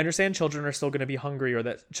I understand children are still going to be hungry, or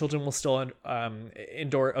that children will still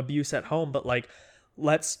endure abuse at home, but like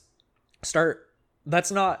let's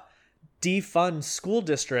not defund school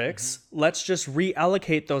districts. Let's just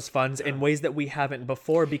reallocate those funds in ways that we haven't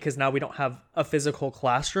before, because now we don't have a physical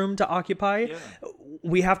classroom to occupy.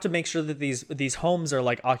 We have to make sure that these homes are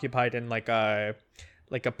like occupied in like a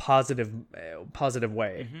positive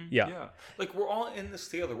way. Like we're all in this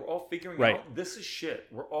together. We're all figuring out this is shit.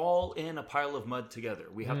 We're all in a pile of mud together.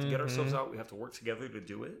 We have to get ourselves out. We have to work together to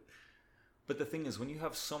do it. But the thing is, when you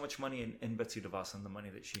have so much money in Betsy DeVos and the money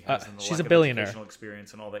that she has, and the she's lack a billionaire. of educational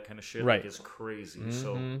experience and all that kind of shit, Right. like, is crazy.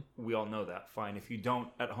 So we all know that. Fine. If you don't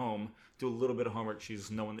at home do a little bit of homework,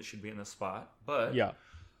 she's no one that should be in this spot. But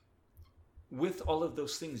with all of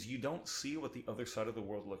those things, you don't see what the other side of the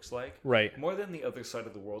world looks like. Right. More than the other side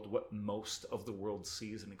of the world, what most of the world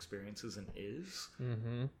sees and experiences and is.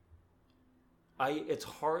 Mm-hmm. It's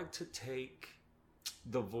hard to take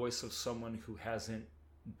the voice of someone who hasn't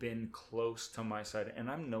been close to my side, and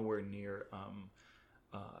I'm nowhere near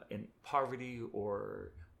in poverty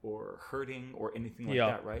or hurting or anything like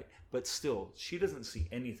that, right? But still, she doesn't see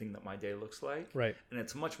anything that my day looks like, right? And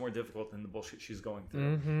it's much more difficult than the bullshit she's going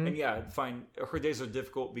through. Mm-hmm. And yeah, fine, her days are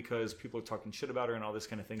difficult because people are talking shit about her and all this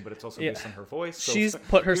kind of thing, but it's also based on her voice. So she's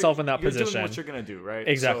put herself in that position. You're doing what you're gonna do, right?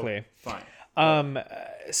 Exactly. So, fine.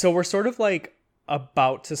 So we're sort of like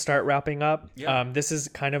about to start wrapping up. This is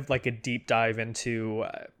kind of like a deep dive into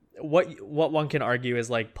what one can argue is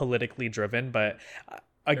like politically driven, but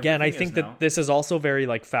again, I think that this is also very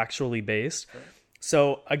like factually based. Okay.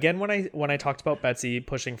 So again, when I talked about Betsy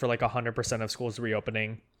pushing for like 100% of schools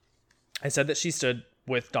reopening, I said that she stood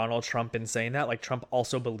with Donald Trump in saying that, like, Trump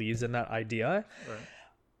also believes in that idea.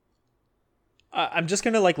 Right. I'm just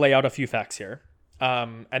gonna like lay out a few facts here,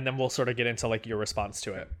 and then we'll sort of get into like your response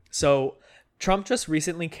to it. So Trump just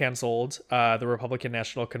recently canceled the Republican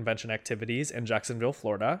National Convention activities in Jacksonville,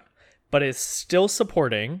 Florida, but is still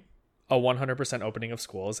supporting a 100% opening of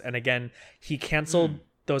schools. And again, he canceled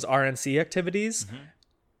those RNC activities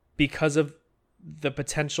because of the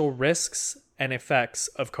potential risks and effects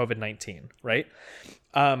of COVID-19, right?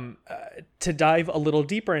 To dive a little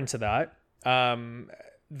deeper into that,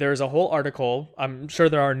 there's a whole article. I'm sure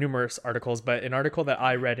there are numerous articles, but an article that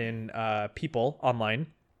I read in People online,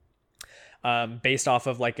 based off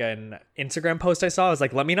of like an Instagram post I saw. I was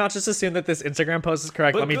like, let me not just assume that this Instagram post is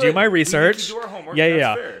correct. Let me do my research. We need to do our homework.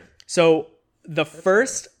 Yeah. Fair. So the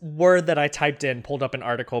first word that I typed in pulled up an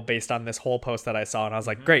article based on this whole post that I saw, and I was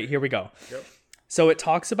like, great, here we go. Yep. So it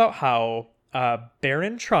talks about how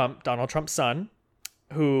Barron Trump, Donald Trump's son,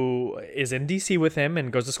 who is in DC with him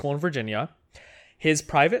and goes to school in Virginia, his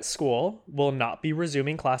private school will not be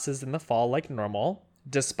resuming classes in the fall like normal,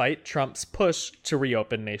 despite Trump's push to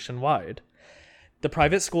reopen nationwide. The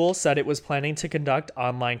private school said it was planning to conduct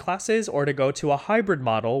online classes or to go to a hybrid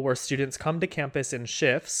model where students come to campus in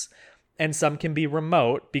shifts and some can be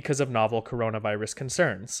remote because of novel coronavirus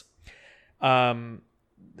concerns.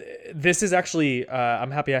 This is actually,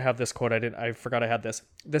 I'm happy I have this quote. I forgot I had this.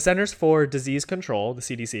 The Centers for Disease Control, the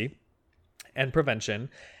CDC, and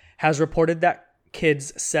Prevention has reported that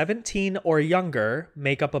kids 17 or younger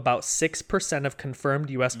make up about 6% of confirmed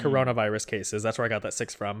U.S. coronavirus cases. That's where I got that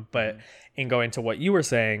 6 from. But in going to what you were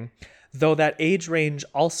saying, though that age range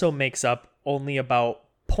also makes up only about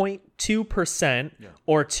 0.2%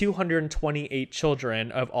 or 228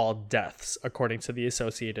 children of all deaths, according to the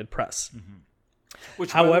Associated Press.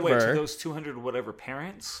 Which, however, by the way, to those 200 whatever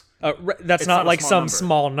parents, that's not like some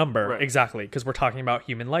small number. Right. Exactly, because we're talking about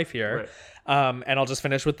human life here. Right. And I'll just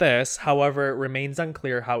finish with this. However, it remains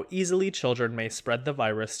unclear how easily children may spread the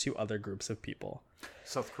virus to other groups of people.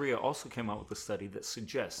 South Korea also came out with a study that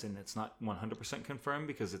suggests, and it's not 100% confirmed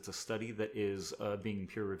because it's a study that is being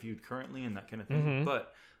peer-reviewed currently and that kind of thing,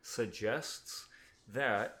 but suggests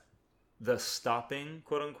that the stopping,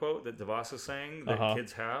 quote-unquote, that DeVos is saying that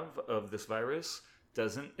kids have of this virus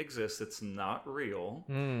doesn't exist. It's not real.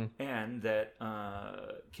 And that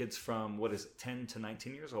kids from, 10 to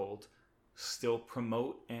 19 years old still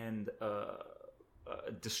promote and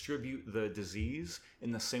distribute the disease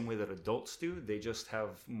in the same way that adults do. They just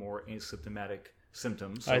have more asymptomatic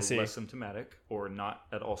symptoms, so less symptomatic or not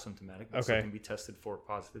at all symptomatic, but still can be tested for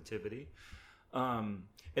positivity.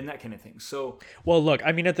 And that kind of thing. So, well, look,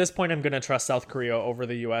 I mean, at this point, I'm going to trust South Korea over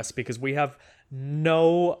the U.S. because we have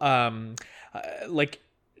no,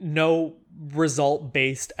 no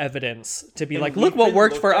result-based evidence to be like, look what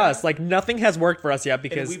worked for us. Like, nothing has worked for us yet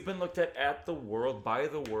because we've been looked at the world, by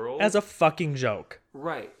the world, as a fucking joke.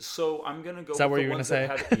 Right. So I'm gonna go. Is that what you're gonna say?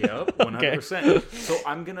 Yep, 100%. So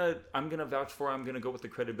I'm gonna vouch for. I'm gonna go with the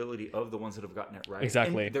credibility of the ones that have gotten it right.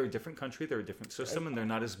 Exactly. And they're a different country. They're a different system, and they're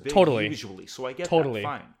not as big usually. So I get that.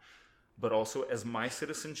 Fine. But also, as my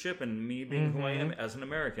citizenship and me being who I am as an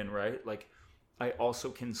American, right? Like, I also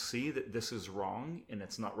can see that this is wrong and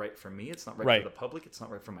it's not right for me. It's not right for the public. It's not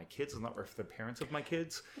right for my kids. It's not right for the parents of my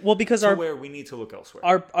kids. Well, because where we need to look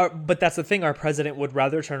elsewhere. But that's the thing. Our president would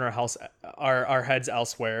rather turn our heads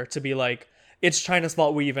elsewhere to be like, it's China's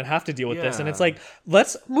fault we even have to deal with this. And it's like,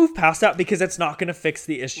 let's move past that because it's not going to fix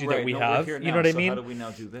the issue that we have. You know what I mean? How do we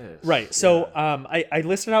now do this? Right. So I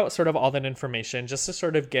listed out sort of all that information just to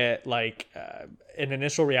sort of get like an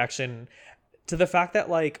initial reaction to the fact that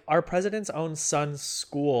like our president's own son's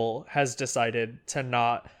school has decided to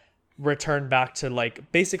not return back to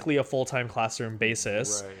like basically a full-time classroom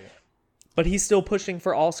basis. Right. But he's still pushing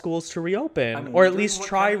for all schools to reopen or at least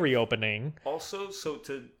try reopening. Also, so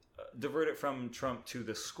to divert it from Trump to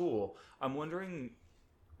the school, I'm wondering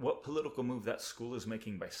what political move that school is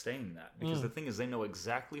making by saying that. Because the thing is, they know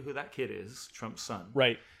exactly who that kid is, Trump's son.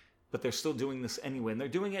 Right. But they're still doing this anyway. And they're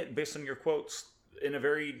doing it, based on your quotes, in a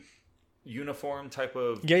very uniform type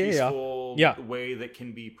of peaceful way that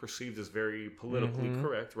can be perceived as very politically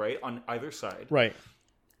correct, right? On either side. Right.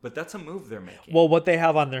 But that's a move they're making. Well, what they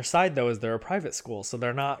have on their side, though, is they're a private school. So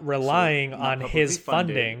they're not relying on his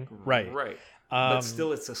funding. Right. Right. But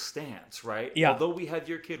still, it's a stance, right? Yeah. Although we have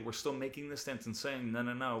your kid, we're still making the stance and saying,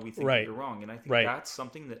 no, we think you're wrong. And I think that's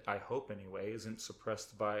something that I hope, anyway, isn't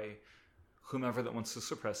suppressed by whomever that wants to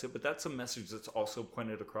suppress it. But that's a message that's also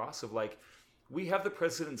pointed across of, like, we have the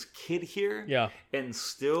president's kid here. Yeah. And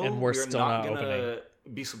we're still not going to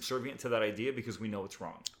be subservient to that idea because we know it's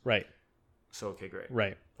wrong. Right. So, okay, great.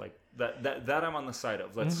 Right. Like, that I'm on the side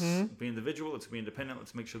of. Let's be individual. Let's be independent.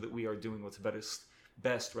 Let's make sure that we are doing what's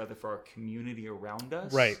best rather for our community around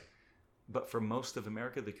us. Right. But for most of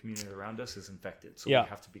America, the community around us is infected. So we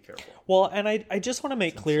have to be careful. Well, and I just want to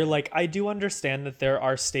make clear, like, I do understand that there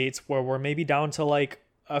are states where we're maybe down to like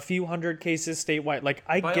a few hundred cases statewide. Like,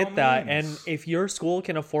 I get that. And if your school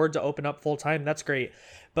can afford to open up full time, that's great.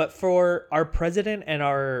 But for our president and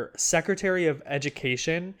our secretary of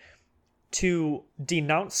education to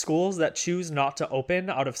denounce schools that choose not to open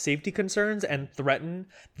out of safety concerns and threaten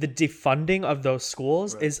the defunding of those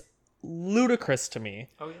schools is ludicrous to me.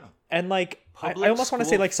 Oh, yeah. And like, I almost want to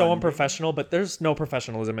say like so unprofessional, but there's no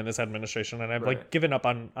professionalism in this administration. And I've like given up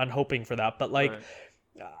on hoping for that. But like,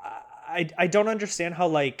 I don't understand how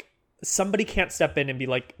like somebody can't step in and be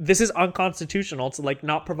like, this is unconstitutional to like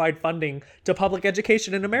not provide funding to public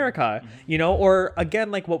education in America, you know, or again,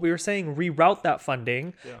 like what we were saying, reroute that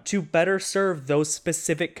funding to better serve those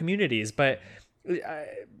specific communities. But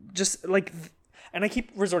just like, and I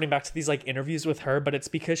keep resorting back to these like interviews with her, but it's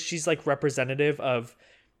because she's like representative of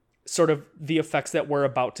sort of the effects that we're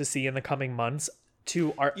about to see in the coming months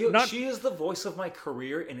to our she is the voice of my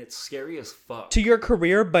career, and it's scary as fuck to your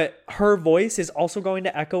career, but her voice is also going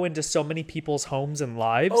to echo into so many people's homes and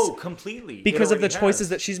lives. Oh, completely, because of the choices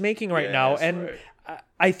that she's making right now. And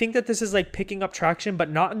I think that this is like picking up traction,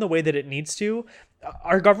 but not in the way that it needs to.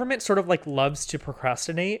 Our government sort of like loves to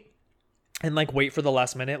procrastinate and like wait for the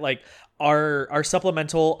last minute. Like our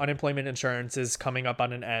supplemental unemployment insurance is coming up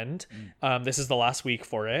on an end. This is the last week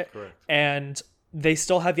for it. Correct. And they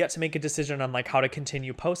still have yet to make a decision on like how to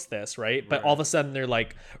continue post this, right? But all of a sudden they're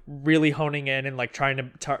like really honing in and like trying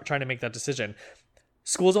to make that decision.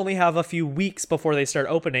 Schools only have a few weeks before they start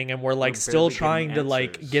opening, and we're like still trying to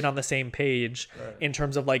like get on the same page in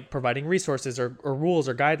terms of like providing resources or rules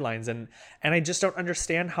or guidelines, and I just don't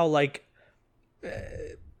understand how like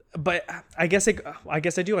but I guess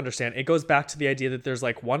I do understand. It goes back to the idea that there's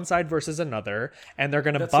like one side versus another, and they're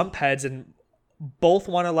going to bump heads and both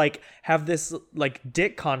want to like have this like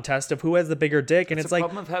dick contest of who has the bigger dick, and it's like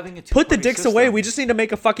put the dicks away. We just need to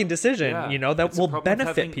make a fucking decision, you know, that will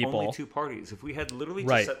benefit people. Only two parties. If we had literally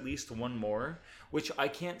just at least one more, which I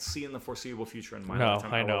can't see in the foreseeable future in my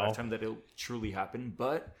lifetime that it'll truly happen,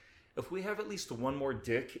 but if we have at least one more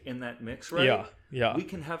dick in that mix, right? Yeah. We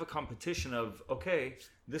can have a competition of, okay,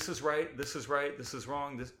 this is right, this is right, this is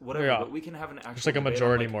wrong, this whatever. Yeah. But we can have an actual. It's like a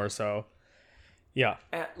majority more so. Yeah.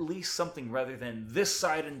 At least something rather than this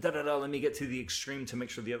side and da-da-da, let me get to the extreme to make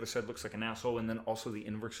sure the other side looks like an asshole, and then also the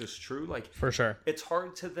inverse is true. Like, for sure. It's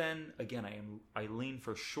hard to then, again, I lean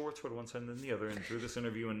for sure toward one side than the other, and through this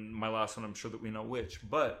interview and my last one, I'm sure that we know which,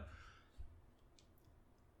 but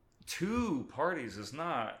two parties is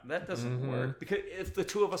not, that doesn't work. Because if the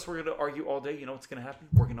two of us were going to argue all day, you know what's going to happen?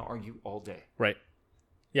 We're going to argue all day. Right.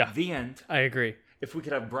 Yeah. The end. I agree. If we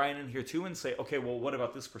could have Brian in here too and say, okay, well, what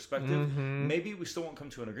about this perspective? Maybe we still won't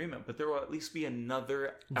come to an agreement, but there will at least be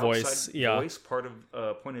another outside voice, part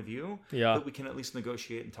of point of view that we can at least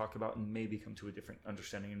negotiate and talk about and maybe come to a different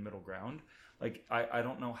understanding and middle ground. Like, I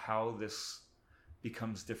don't know how this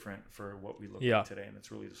becomes different for what we look at today, and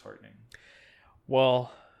it's really disheartening.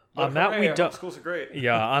 Well, on that we don't. Schools are great.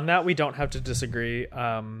 Yeah, on that we don't have to disagree.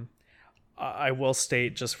 I will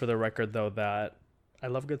state just for the record though that I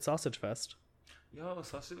love good sausage fest. Yo,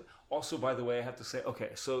 sausage. Also, by the way, I have to say, okay,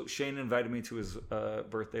 so Shane invited me to his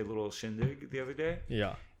birthday little shindig the other day.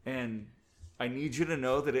 Yeah. And I need you to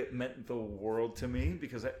know that it meant the world to me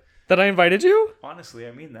because that I invited you. Honestly,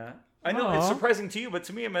 I mean that. I know it's surprising to you, but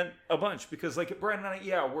to me it meant a bunch because like Brian and I,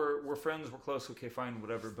 yeah, we're friends, we're close, okay, fine,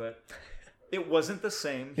 whatever, but it wasn't the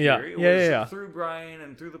same here. It was through Brian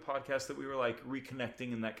and through the podcast that we were like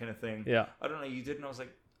reconnecting and that kind of thing. Yeah. I don't know, you did, and I was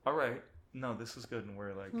like, all right, no, this is good, and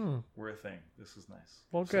we're like, we're a thing. This is nice.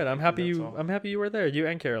 Well, good. I'm happy you were there. You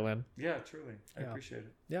and Carolyn. Yeah, truly. I appreciate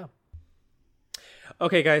it. Yeah.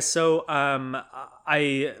 Okay, guys. So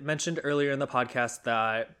I mentioned earlier in the podcast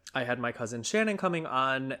that I had my cousin Shannon coming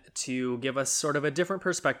on to give us sort of a different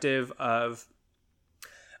perspective of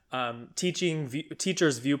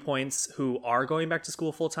teachers' viewpoints who are going back to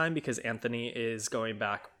school full time because Anthony is going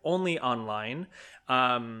back only online.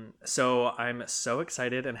 So I'm so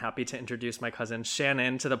excited and happy to introduce my cousin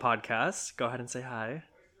Shannon to the podcast. Go ahead and say hi.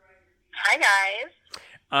 Hi,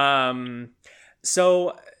 guys.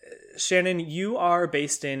 So Shannon, you are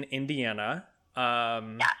based in Indiana,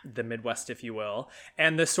 the Midwest, if you will.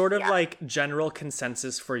 And the sort of like general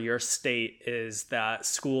consensus for your state is that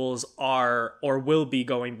schools are or will be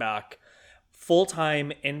going back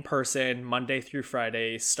full-time in person Monday through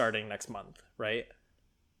Friday starting next month, right?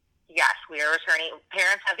 Yes, we are returning.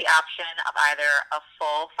 Parents have the option of either a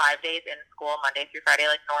full 5 days in school, Monday through Friday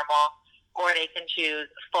like normal, or they can choose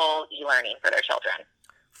full e-learning for their children.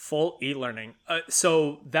 Full e-learning.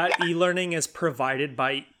 So that e-learning is provided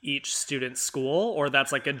by each student's school, or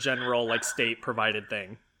that's like a general like state provided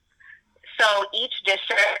thing? So each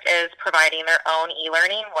district is providing their own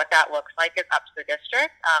e-learning. What that looks like is up to the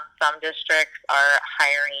district. Some districts are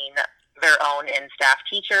hiring their own in-staff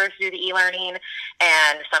teachers to do the e-learning,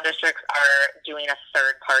 and some districts are doing a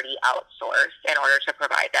third-party outsource in order to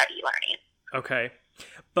provide that e-learning. Okay.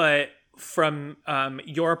 But from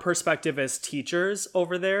your perspective as teachers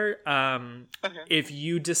over there, if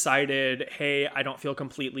you decided, hey, I don't feel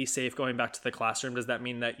completely safe going back to the classroom, does that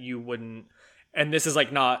mean that you wouldn't, and this is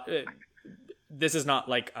not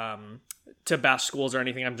like to bash schools or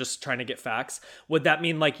anything, I'm just trying to get facts, would that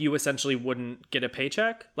mean like you essentially wouldn't get a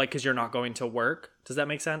paycheck, like because you're not going to work? Does that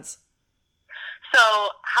make sense? So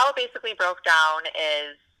how it basically broke down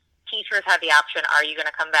is teachers had the option, are you going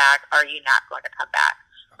to come back, are you not going to come back?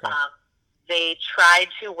 Okay. They tried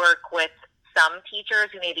to work with some teachers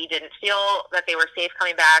who maybe didn't feel that they were safe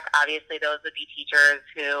coming back. Obviously, those would be teachers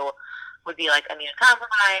who would be like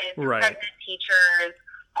immunocompromised, pregnant teachers.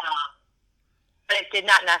 But it did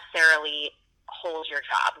not necessarily hold your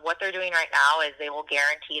job. What they're doing right now is they will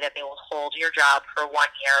guarantee that they will hold your job for 1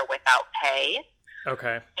 year without pay.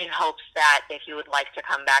 Okay. In hopes that if you would like to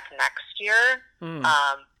come back next year,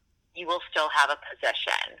 you will still have a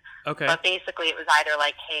position. Okay. But basically it was either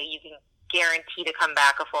like, hey, you can guarantee to come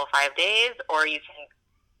back a full 5 days, or you can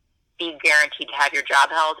be guaranteed to have your job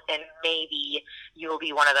held, and maybe you will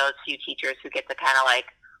be one of those few teachers who get to kind of like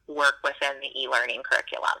work within the e-learning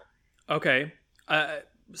curriculum. Okay.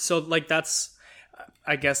 So like that's,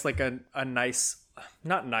 I guess like a nice,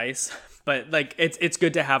 not nice, but like it's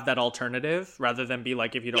good to have that alternative rather than be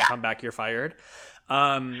like, if you don't come back, you're fired.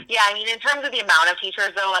 I mean, in terms of the amount of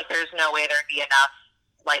teachers though, like there's no way there'd be enough.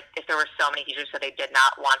 Like if there were so many teachers that they did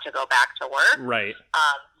not want to go back to work. Right.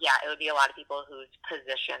 It would be a lot of people whose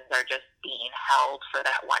positions are just being held for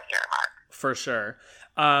that 1 year mark. For sure.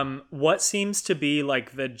 What seems to be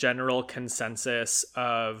like the general consensus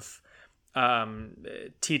of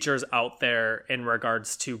teachers out there in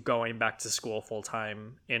regards to going back to school full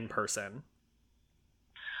time in person?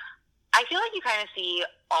 I feel like you kind of see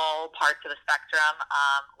all parts of the spectrum,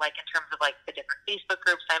 like in terms of like the different Facebook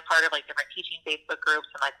groups I'm part of, like different teaching Facebook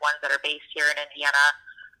groups and like ones that are based here in Indiana.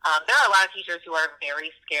 There are a lot of teachers who are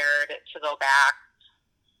very scared to go back,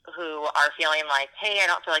 who are feeling like, hey,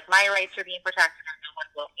 I don't feel like my rights are being protected or no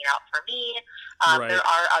one's looking out for me. Right. There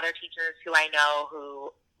are other teachers who I know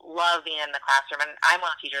who love being in the classroom, and I'm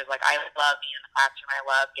one of the teachers, like I love being in the classroom. I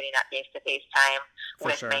love getting that face-to-face time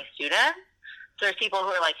with my students. So there's people who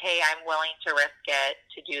are like, hey, I'm willing to risk it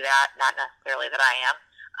to do that, not necessarily that I am.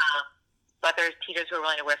 But there's teachers who are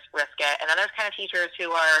willing to risk it. And then there's kind of teachers who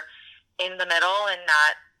are in the middle and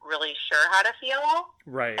not really sure how to feel.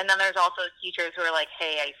 Right. And then there's also teachers who are like,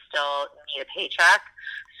 hey, I still need a paycheck,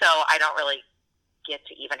 so I don't really get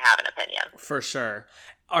to even have an opinion. For sure.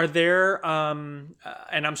 Are there, and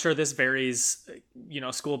I'm sure this varies,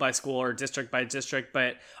 school by school or district by district,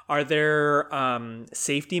 but are there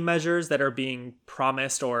safety measures that are being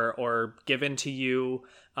promised or given to you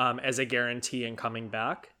as a guarantee in coming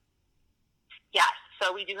back? Yes.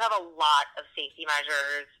 So we do have a lot of safety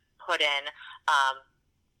measures put in.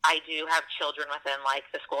 I do have children within like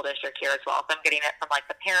the school district here as well. So I'm getting it from like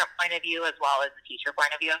the parent point of view as well as the teacher point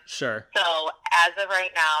of view. Sure. So as of right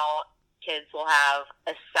now, kids will have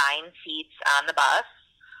assigned seats on the bus.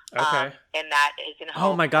 Okay. And that is in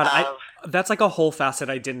hopes oh my God, that's like a whole facet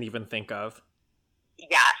I didn't even think of.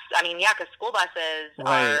 Yes. I mean, yeah, because school buses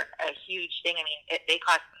are a huge thing. I mean, they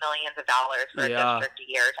cost millions of dollars for a district a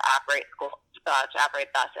year to operate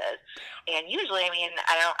buses. And usually, I mean,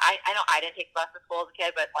 I know I didn't take the bus to school as a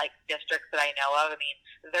kid, but like districts that I know of, I mean,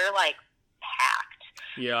 they're like packed.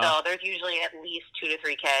 Yeah. So there's usually at least 2 to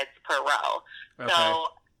 3 kids per row. Okay.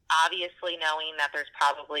 So obviously knowing that there's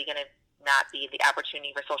probably going to not be the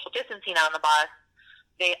opportunity for social distancing on the bus,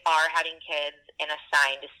 they are having kids in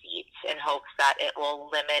assigned seats in hopes that it will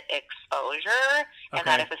limit exposure and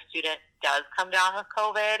that if a student does come down with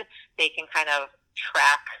COVID, they can kind of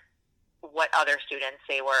track what other students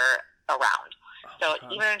they were around. So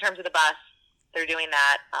even in terms of the bus, they're doing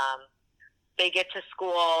that. They get to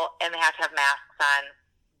school and they have to have masks on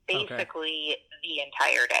basically the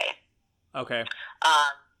entire day. Okay.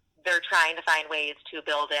 They're trying to find ways to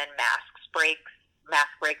build in mask break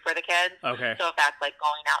for the kids. Okay. So if that's like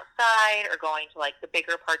going outside or going to like the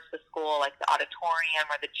bigger parts of the school, like the auditorium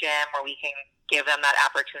or the gym, where we can give them that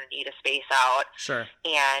opportunity to space out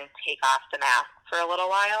and take off the mask for a little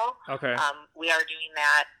while. Okay. We are doing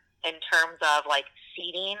that in terms of like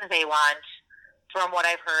seating. They want, from what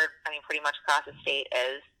I've heard, I mean, pretty much across the state,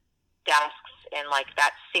 is desks in like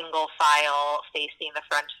that single file facing the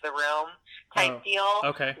front of the room type deal.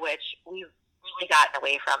 Okay. Which we've really gotten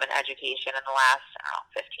away from in education in the last,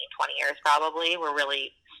 15, 20 years probably. We're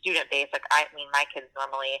really student-based. Like, I mean, my kids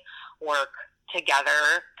normally work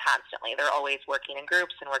together constantly. They're always working in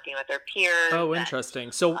groups and working with their peers. Oh,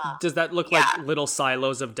 interesting. So does that look like little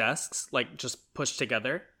silos of desks, like just pushed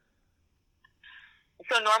together?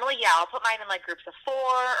 So normally, I'll put mine in like groups of 4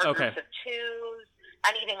 or groups of 2s,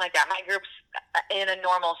 anything like that. My groups, in a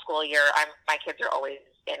normal school year, my kids are always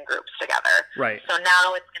in groups together. Right. So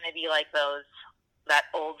now it's going to be like that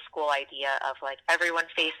old school idea of like everyone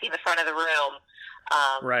facing the front of the room.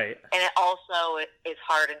 Right. And it also is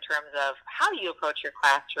hard in terms of how you approach your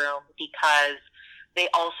classroom, because they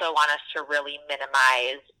also want us to really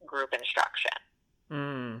minimize group instruction.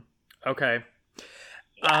 Okay.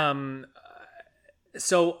 Yeah.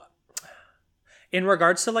 So in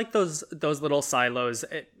regards to like those little silos,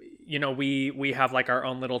 we have like our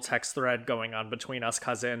own little text thread going on between us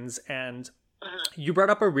cousins, and you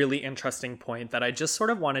brought up a really interesting point that I just sort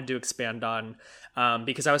of wanted to expand on,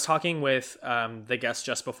 because I was talking with the guest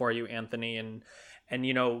just before you, Anthony, and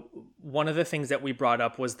one of the things that we brought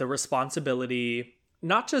up was the responsibility,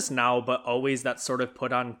 not just now, but always, that's sort of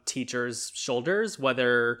put on teachers' shoulders,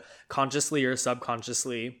 whether consciously or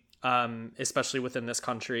subconsciously, especially within this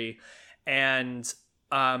country. And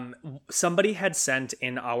somebody had sent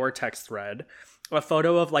in our text thread a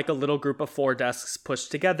photo of like a little group of 4 desks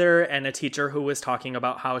pushed together, and a teacher who was talking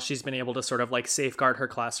about how she's been able to sort of like safeguard her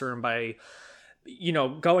classroom by,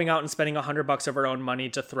 going out and spending $100 of her own money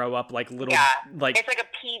to throw up like little, like, it's like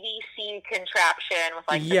a PVC contraption with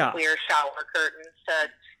like the clear shower curtains to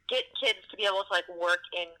get kids to be able to like work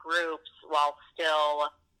in groups while still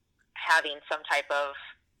having some type of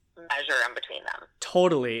measure in between them.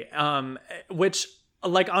 Totally. Which,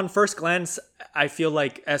 like, on first glance, I feel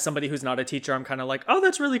like as somebody who's not a teacher, I'm kind of like, oh,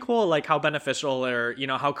 that's really cool. Like, how beneficial, or,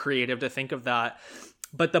 how creative to think of that.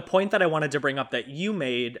 But the point that I wanted to bring up that you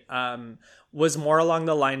made was more along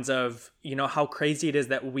the lines of, how crazy it is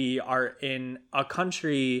that we are in a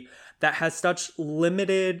country that has such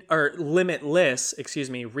limitless,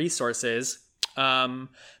 resources.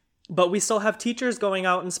 But we still have teachers going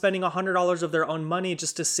out and spending $100 of their own money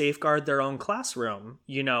just to safeguard their own classroom,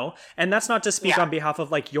 And that's not to speak on behalf of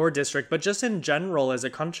like your district, but just in general as a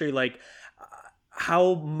country, like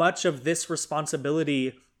how much of this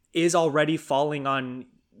responsibility is already falling on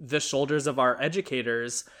the shoulders of our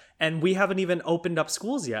educators. And we haven't even opened up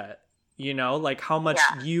schools yet, like how much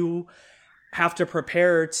you have to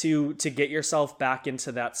prepare to get yourself back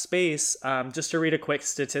into that space. Just to read a quick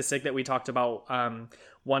statistic that we talked about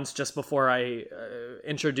once just before I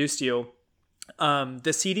introduced you. The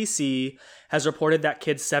CDC has reported that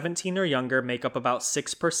kids 17 or younger make up about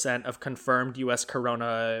 6% of confirmed U.S.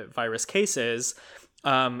 coronavirus cases,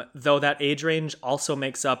 though that age range also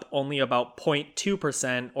makes up only about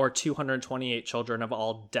 0.2% or 228 children of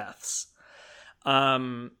all deaths.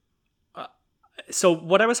 So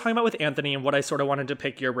what I was talking about with Anthony and what I sort of wanted to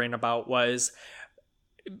pick your brain about was,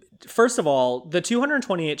 first of all, the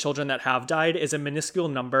 228 children that have died is a minuscule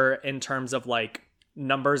number in terms of like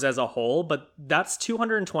numbers as a whole, but that's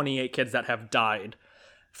 228 kids that have died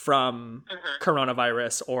from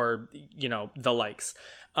coronavirus or, the likes.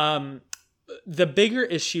 The bigger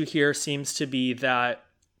issue here seems to be that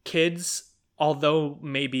kids although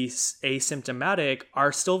maybe asymptomatic,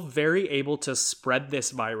 are still very able to spread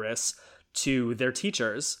this virus to their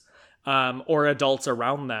teachers or adults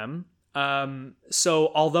around them.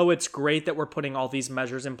 So although it's great that we're putting all these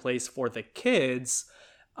measures in place for the kids,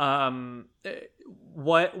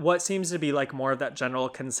 what seems to be like more of that general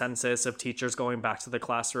consensus of teachers going back to the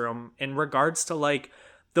classroom in regards to like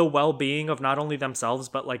the well-being of not only themselves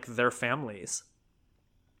but like their families?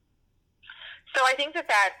 So I think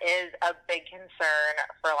that is a big concern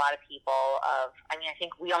for a lot of people. I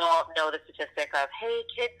think we all know the statistic of, hey,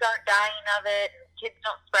 kids aren't dying of it. Kids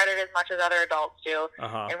don't spread it as much as other adults do.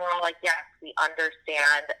 And we're all like, yes, we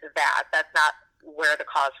understand that. That's not where the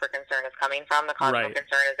cause for concern is coming from. The cause for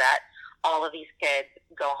concern is that all of these kids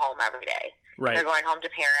go home every day. They're going home to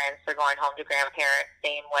parents. They're going home to grandparents.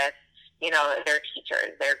 Same with, their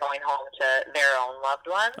teachers. They're going home to their own loved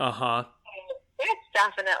ones. It's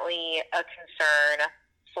definitely a concern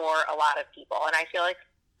for a lot of people. And I feel like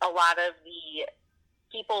a lot of the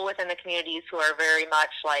people within the communities who are very much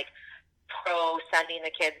like pro sending the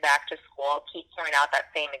kids back to school keep throwing out that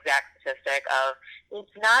same exact statistic of it's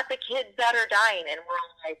not the kids that are dying. And we're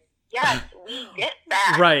all like, yes, we get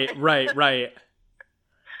that. Right.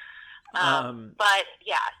 But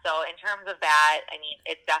yeah, so in terms of that,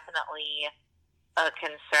 it's definitely a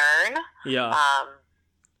concern. Yeah.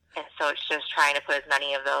 And so it's just trying to put as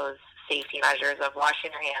many of those safety measures of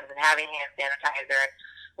washing your hands and having hand sanitizer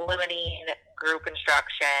and limiting group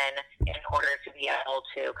instruction in order to be able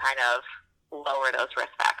to kind of lower those risk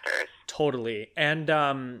factors. Totally. And,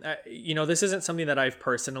 this isn't something that I've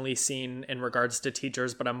personally seen in regards to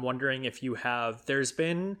teachers, but I'm wondering if you have. There's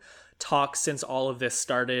been talk since all of this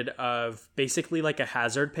started of basically like a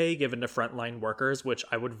hazard pay given to frontline workers, which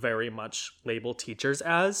I would very much label teachers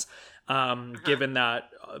as, given that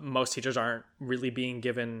most teachers aren't really being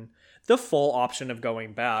given the full option of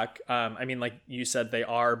going back. Like you said, they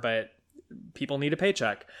are, but people need a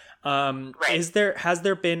paycheck. Has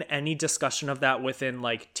there been any discussion of that within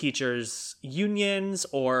like teachers unions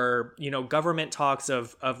or, government talks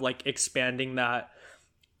of like expanding that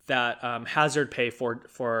hazard pay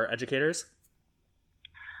for educators?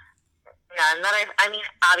 None that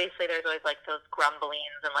obviously there's always like those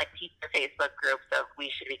grumblings and like teacher Facebook groups of we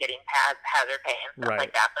should be getting hazard pay and stuff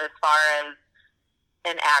like that. But as far as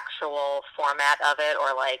an actual format of it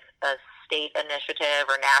or like a state initiative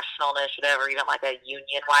or national initiative or even like a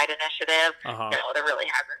union-wide initiative, there really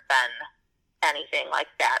hasn't been anything like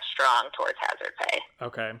that strong towards hazard pay.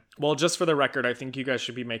 Okay. Well, just for the record, I think you guys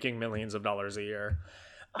should be making millions of dollars a year.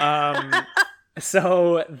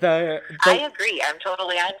 So I agree. I'm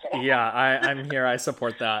totally on to that. Yeah, I'm here. I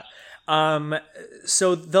support that.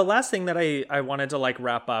 So the last thing that I wanted to like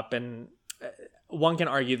wrap up, and one can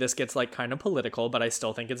argue this gets like kind of political, but I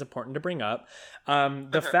still think it's important to bring up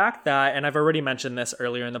the fact that, and I've already mentioned this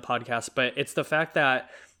earlier in the podcast, but it's the fact that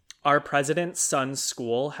our president's son's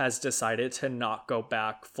school has decided to not go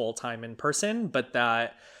back full-time in person, but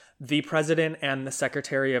that the president and the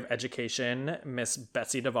Secretary of Education, Miss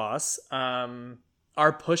Betsy DeVos,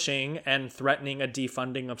 are pushing and threatening a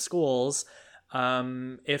defunding of schools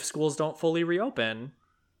if schools don't fully reopen.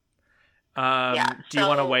 Do you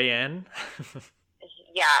want to weigh in?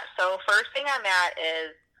 Yeah, so first thing on that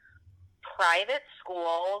is private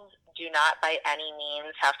schools do not by any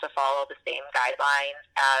means have to follow the same guidelines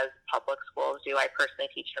as public schools do. I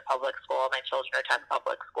personally teach in a public school. My children attend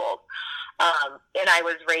public schools. And I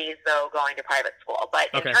was raised, though, going to private school.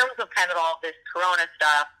 But in terms of kind of all this corona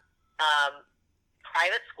stuff,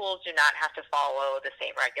 private schools do not have to follow the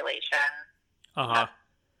same regulations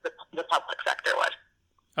the public sector would.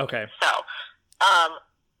 Okay. So,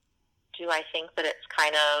 do I think that it's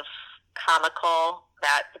kind of comical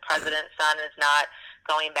that the president's son is not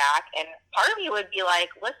going back? And part of me would be like,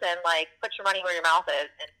 listen, like, put your money where your mouth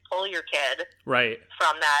is and pull your kid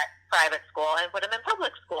from that private school and put him in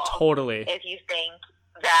public school. Totally. If you think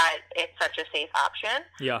that it's such a safe option.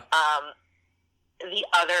 Yeah. The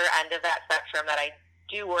other end of that spectrum that I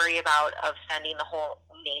do worry about of sending the whole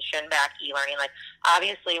nation back to e-learning, like,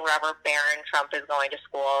 obviously wherever Barron Trump is going to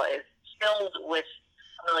school is filled with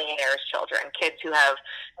millionaires' children, kids who have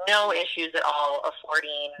no issues at all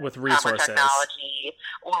affording with resources, technology,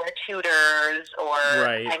 or tutors, or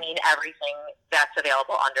everything that's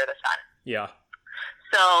available under the sun. Yeah.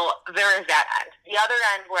 So there is that end. The other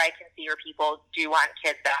end where I can see where people do want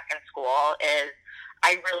kids back in school is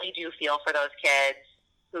I really do feel for those kids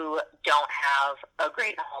who don't have a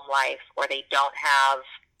great home life, or they don't have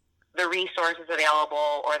the resources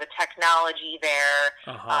available or the technology there.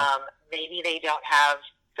 Maybe they don't have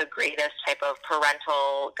the greatest type of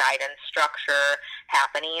parental guidance structure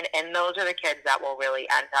happening, and those are the kids that will really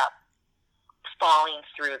end up falling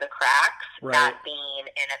through the cracks, right. that being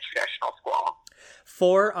in a traditional school.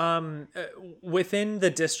 For within the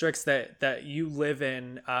districts that you live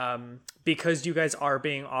in, because you guys are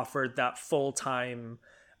being offered that full-time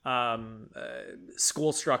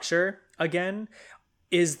school structure again,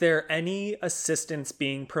 is there any assistance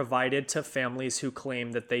being provided to families who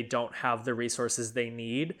claim that they don't have the resources they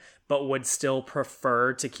need but would still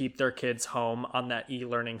prefer to keep their kids home on that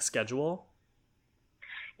e-learning schedule?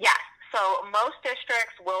 Yes. So most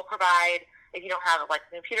districts will provide, if you don't have like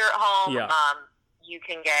a computer at home, you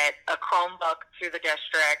can get a Chromebook through the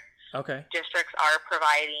district. Okay. Districts are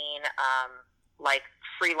providing like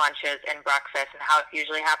free lunches and breakfast, and how it's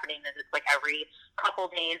usually happening is it's like every couple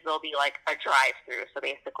days there'll be like a drive-through. So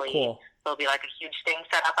basically, there'll be like a huge thing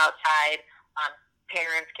set up outside.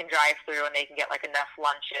 Parents can drive through and they can get like enough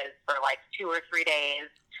lunches for like 2 or 3 days,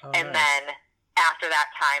 and then after that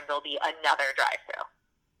time there'll be another drive-through.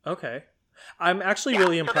 Okay. I'm actually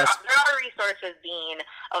really impressed. So there are resources being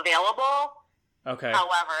available. Okay.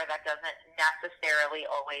 However, that doesn't necessarily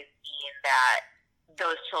always mean that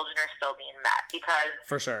those children are still being met, because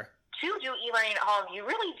for sure, to do e-learning at home, you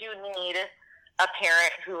really do need a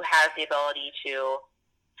parent who has the ability to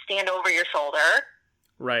stand over your shoulder,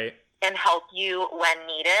 right, and help you when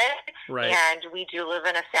needed. Right. And we do live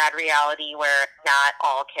in a sad reality where not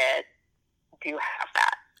all kids do have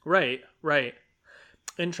that. Right, right.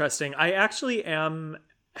 Interesting. I actually am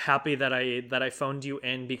happy that I phoned you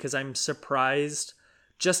in, because I'm surprised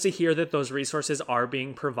just to hear that those resources are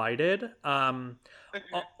being provided.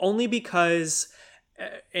 Only because,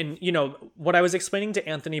 and you know, what I was explaining to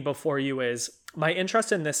Anthony before you is my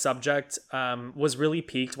interest in this subject was really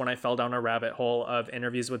piqued when I fell down a rabbit hole of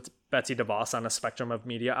interviews with Betsy DeVos on a spectrum of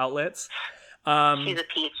media outlets. She's a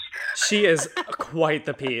peach. She is quite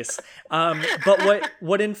the piece. But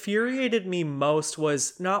what infuriated me most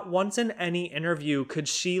was not once in any interview could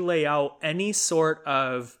she lay out any sort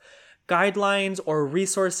of guidelines or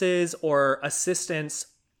resources or assistance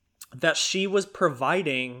that she was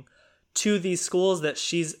providing to these schools that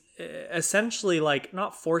she's essentially like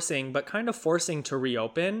not forcing, but kind of forcing to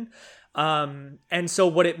reopen. And so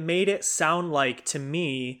what it made it sound like to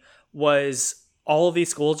me was all of these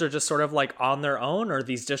schools are just sort of like on their own, or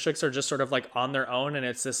these districts are just sort of like on their own. And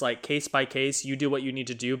it's this like case by case, you do what you need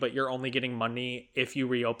to do, but you're only getting money if you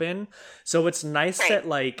reopen. So it's nice that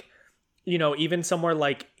like, you know, even somewhere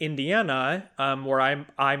like Indiana, where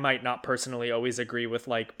I might not personally always agree with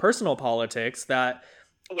like personal politics, that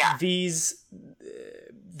these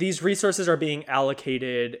resources are being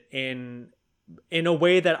allocated in a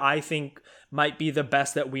way that I think might be the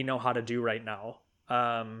best that we know how to do right now.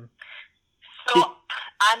 So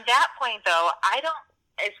on that point, though,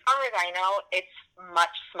 as far as I know, it's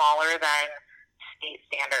much smaller than state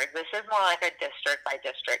standards. This is more like a district by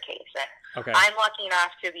district case. And I'm lucky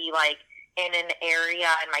enough to be like in an area,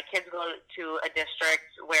 and my kids go to a district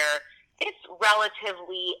where it's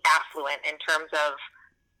relatively affluent in terms of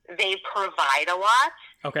they provide a lot,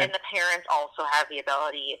 and the parents also have the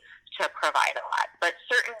ability to provide a lot. But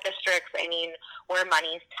certain districts, I mean, where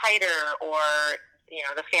money's tighter, or you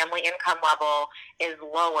know, the family income level is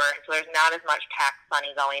lower, so there's not as much tax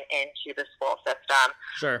money going into the school system.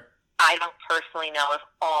 Sure. I don't personally know if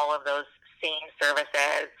all of those same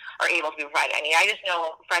services are able to be provided. I mean, I just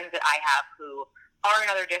know friends that I have who are in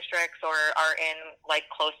other districts or are in like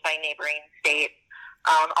close by neighboring states.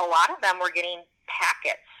 A lot of them were getting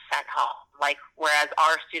packets sent home, like whereas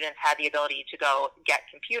our students had the ability to go get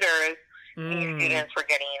computers, these students were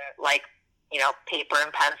getting like, you know, paper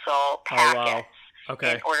and pencil packets.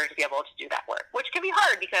 In order to be able to do that work, which can be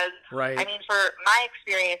hard because, I mean, for my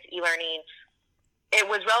experience, e-learning, it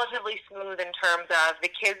was relatively smooth in terms of the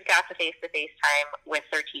kids got the face-to-face time with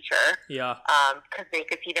their teacher. Yeah. Because they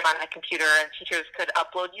could see them on the computer, and teachers could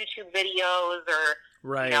upload YouTube videos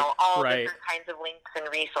or, you know, all different kinds of links and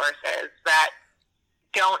resources that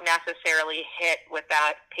don't necessarily hit with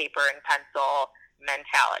that paper and pencil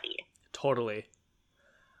mentality. Totally.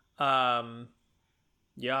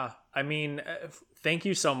 Yeah. I mean, thank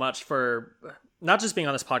you so much for not just being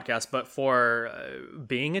on this podcast, but for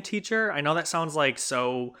being a teacher. I know that sounds like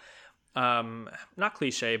so, not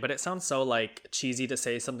cliche, but it sounds so like cheesy to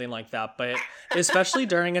say something like that. But especially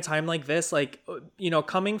during a time like this, like, you know,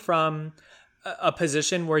 coming from a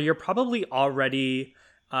position where you're probably already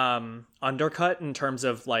undercut in terms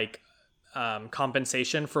of like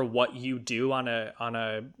compensation for what you do on a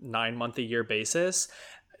 9-month-a-year basis,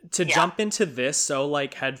 to jump into this so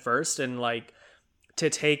like head first and like to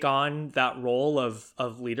take on that role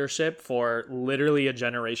of leadership for literally a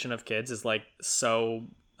generation of kids is like so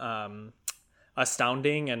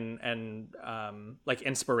astounding and like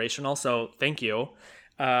inspirational. So thank you.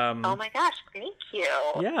 Oh my gosh, thank you.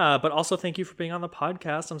 Yeah, but also thank you for being on the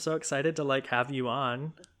podcast. I'm so excited to like have you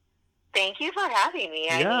on. Thank you for having me.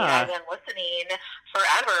 I mean, I've been listening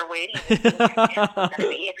forever, waiting.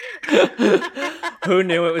 Who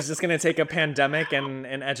knew it was just going to take a pandemic and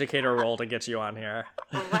an educator role to get you on here?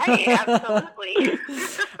 Right, absolutely.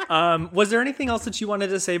 Was there anything else that you wanted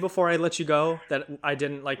to say before I let you go that I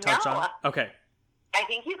didn't like touch on? Okay. I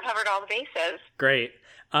think you covered all the bases. Great.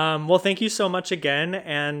 Well, thank you so much again,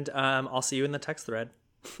 and I'll see you in the text thread.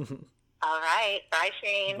 All right. Bye,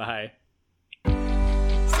 Shane. Bye.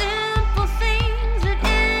 Simple things that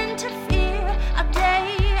interfere. A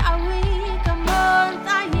day, a week, a month,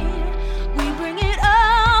 a year. We bring it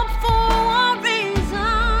up for a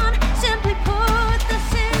reason. Simply put, the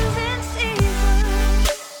sins in season.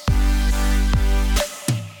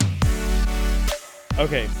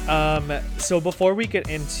 Okay, so before we get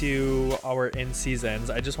into our in-seasons,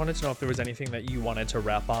 I just wanted to know if there was anything that you wanted to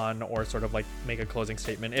wrap on or sort of like make a closing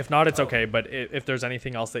statement. If not, it's okay, but if there's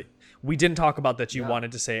anything else that we didn't talk about that you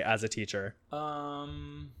wanted to say as a teacher. I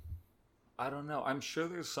don't know. I'm sure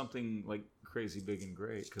there's something like crazy big and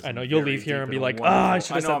great. Cause I know you'll leave here and be like, I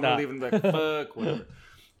should have said that. I'm leaving like, fuck, whatever.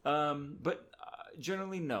 But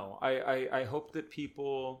generally, no. I hope that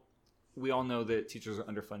people... We all know that teachers are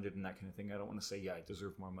underfunded and that kind of thing. I don't want to say, yeah, I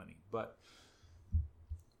deserve more money. But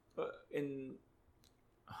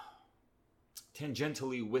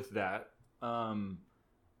tangentially with that,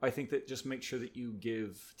 I think that just make sure that you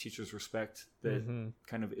give teachers respect that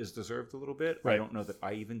kind of is deserved a little bit. Right. I don't know that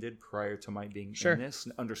I even did prior to my being in this,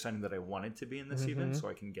 understanding that I wanted to be in this even, so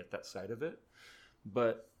I can get that side of it.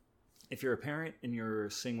 But if you're a parent and you're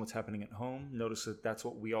seeing what's happening at home, notice that that's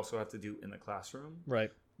what we also have to do in the classroom.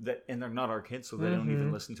 Right. And they're not our kids, so they don't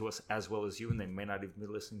even listen to us as well as you, and they may not even be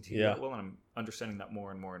listening to you that well. And I'm understanding that more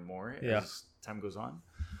and more and more as time goes on.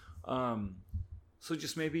 So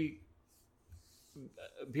just maybe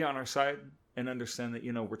be on our side and understand that,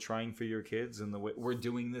 we're trying for your kids, and the way we're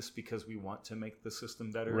doing this because we want to make the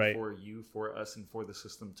system better for you, for us, and for the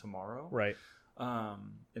system tomorrow. Right.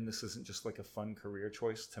 And this isn't just like a fun career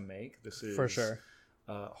choice to make. This is for sure.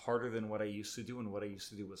 Harder than what I used to do, and what I used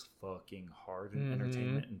to do was fucking hard in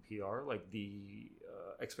entertainment and PR. Like the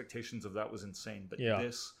expectations of that was insane. But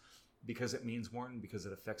this, because it means more and because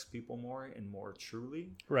it affects people more and more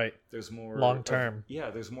truly, right? There's more long term.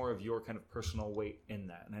 There's more of your kind of personal weight in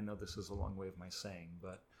that. And I know this is a long way of my saying,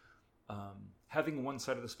 but having one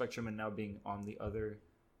side of the spectrum and now being on the other,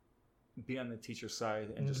 be on the teacher side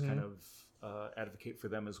and just kind of advocate for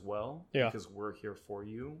them as well. Yeah, because we're here for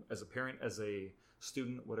you as a parent, as a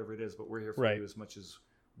student, whatever it is, but we're here for you as much as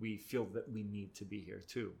we feel that we need to be here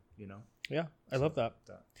too, Yeah, I love that.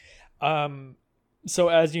 So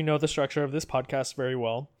as you know the structure of this podcast very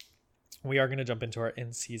well, we are going to jump into our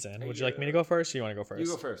in-season. Would you like me to go first, or you want to go first? You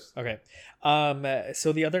go first. Okay.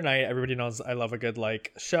 So the other night, everybody knows I love a good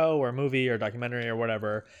like show or movie or documentary or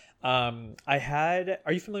whatever. Are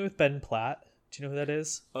you familiar with Ben Platt? Do you know who that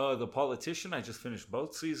is? The Politician. I just finished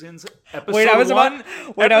both seasons. Episode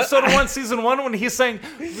one, season 1, when he's saying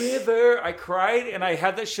 "River," I cried and I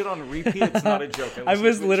had that shit on repeat. It's not a joke. I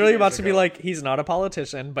was literally about to be like, he's not a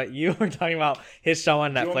politician, but you were talking about his show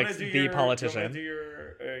on Netflix, The Politician. Do you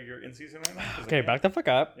want to do your in season right now? Okay, back the fuck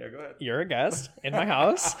up. Yeah, go ahead. You're a guest in my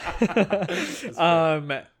house.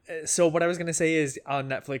 So what I was gonna say is on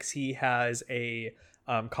Netflix he has a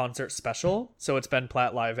concert special, so it's Ben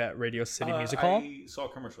Platt live at Radio City Music Hall. I saw a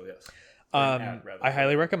commercial, yes. I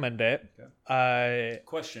highly recommend it. Okay.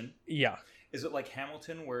 Question. Yeah. Is it like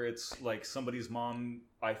Hamilton, where it's like somebody's mom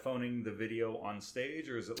iPhoning the video on stage,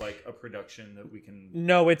 or is it like a production that we can?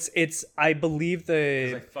 No, it's. I believe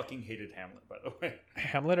because I fucking hated Hamlet, by the way.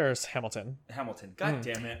 Hamlet or Hamilton? Hamilton. God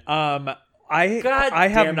damn it. I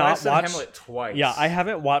have not watched Hamlet twice. Yeah, I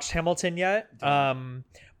haven't watched Hamilton yet.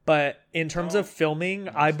 But in terms of filming,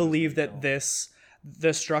 I believe that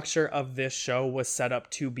the structure of this show was set up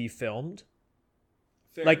to be filmed.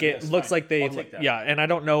 Fair, like it looks fine. Like they, and I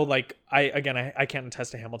don't know, like I can't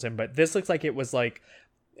attest to Hamilton, but this looks like it was like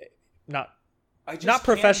not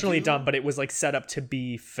professionally done, but it was like set up to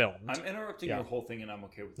be filmed. I'm interrupting your whole thing, and I'm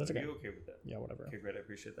okay with that. Okay. Are you okay with that? Yeah, whatever. Okay, great. I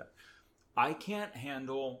appreciate that. I can't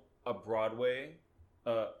handle a Broadway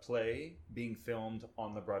play being filmed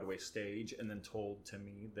on the Broadway stage and then told to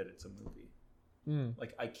me that it's a movie.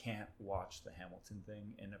 Like I can't watch the Hamilton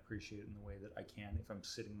thing and appreciate it in the way that I can if I'm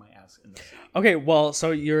sitting my ass in the seat. Okay, well, so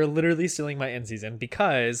you're literally stealing my in season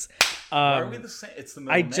because why are we the same? It's the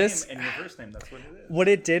middle name and your first name. That's what it is. What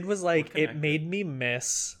it did was like it made me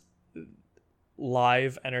miss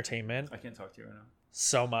live entertainment. I can't talk to you right now.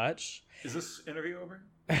 So much. Is this interview over?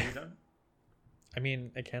 Are we done? I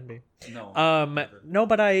mean, it can be. No. No,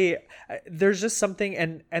 but there's just something,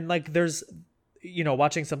 and like there's,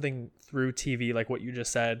 watching something through TV, like what you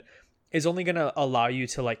just said, is only going to allow you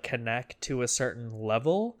to like connect to a certain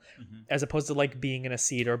level, as opposed to like being in a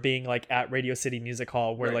seat or being like at Radio City Music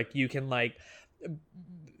Hall where like you can like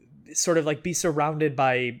sort of like be surrounded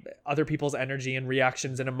by other people's energy and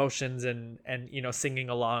reactions and emotions and singing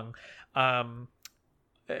along.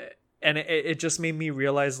 And it just made me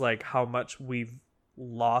realize like how much we've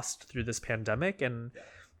lost through this pandemic, and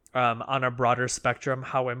on a broader spectrum,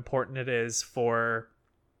 how important it is for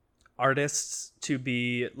artists to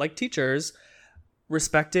be, like teachers,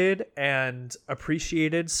 respected and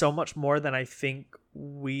appreciated so much more than I think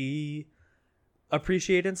we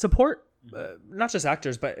appreciate and support. Not just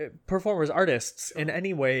actors, but performers, artists in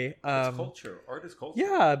any way. It's culture, artist culture.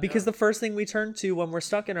 Yeah, because the first thing we turn to when we're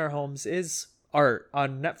stuck in our homes is art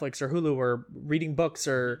on Netflix or Hulu or reading books,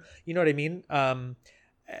 or you know what I mean.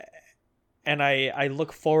 And I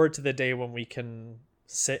look forward to the day when we can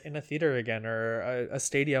sit in a theater again, or a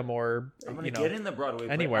stadium, or I'm gonna get in the Broadway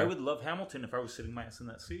anywhere. I would love Hamilton if I was sitting my ass in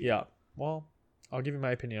that seat. Yeah, well, I'll give you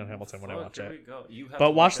my opinion on Hamilton when I watch there it. We go. You have but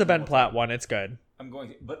to watch the Ben Hamilton. Platt one; it's good. I'm going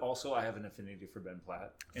to, but also I have an affinity for Ben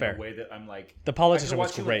Platt in Fair. a way that I'm like, The Politician I can was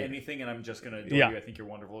watch you in great. anything, and I'm just gonna adore you. I think you're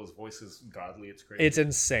wonderful. His voice is godly. It's great. It's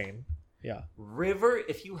insane. Yeah. River,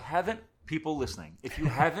 if you haven't, people listening, if you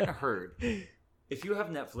haven't heard, if you have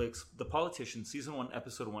Netflix, The Politician, season 1,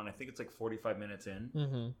 episode 1, I think it's like 45 minutes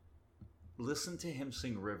in. Listen to him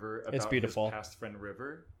sing River about it's beautiful. his past friend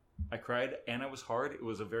River. I cried and I was hard. It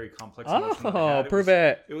was a very complex emotion. Oh, prove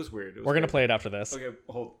it. It was weird. We're going to play it after this. Okay,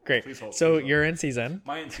 hold. Great. Please hold. So please hold. you're in season.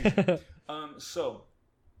 My in season. So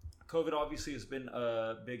COVID obviously has been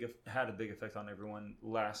had a big effect on everyone.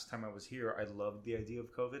 Last time I was here, I loved the idea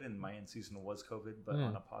of COVID, and my in season was COVID, but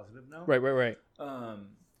on a positive note. Right.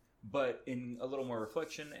 But in a little more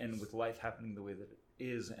reflection, and with life happening the way that it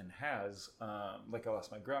is and has, like I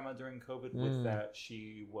lost my grandma during COVID. With that,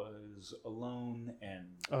 she was alone, and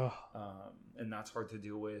that's hard to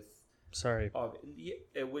deal with. Sorry.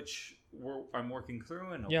 Which I'm working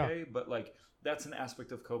through, and but like that's an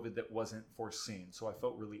aspect of COVID that wasn't foreseen. So I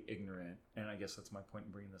felt really ignorant, and I guess that's my point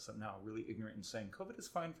in bringing this up now. Really ignorant in saying COVID is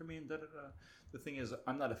fine for me, and The thing is,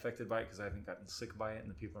 I'm not affected by it because I haven't gotten sick by it, and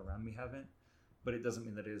the people around me haven't. But it doesn't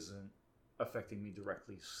mean that it isn't affecting me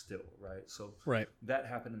directly still, right? So that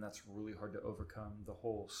happened, and that's really hard to overcome. The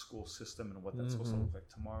whole school system and what that's supposed to look like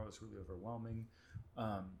tomorrow is really overwhelming.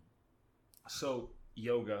 So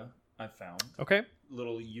yoga, I found. Okay.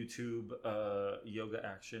 Little YouTube yoga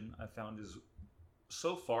action I found is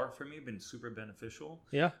so far for me been super beneficial.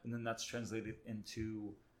 Yeah. And then that's translated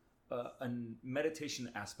into a meditation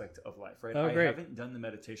aspect of life, right? Oh, I great. haven't done the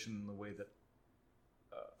meditation in the way that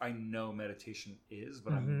I know meditation is,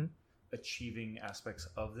 but I'm achieving aspects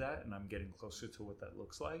of that, and I'm getting closer to what that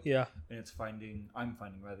looks like. Yeah. And I'm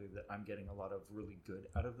finding rather that I'm getting a lot of really good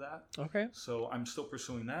out of that. Okay. So I'm still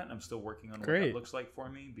pursuing that, and I'm still working on what Great. that looks like for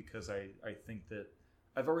me, because I think that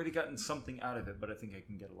I've already gotten something out of it, but I think I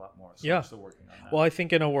can get a lot more. So I'm still working on that. Well, I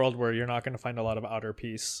think in a world where you're not going to find a lot of outer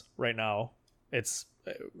peace right now, it's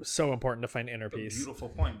so important to find inner peace. Beautiful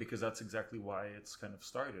point, because that's exactly why it's kind of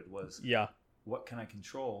started was what can I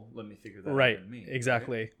control? Let me figure that out in me.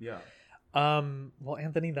 Exactly. Right? Yeah. Well,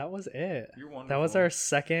 Anthony, that was it. You're wonderful. That was our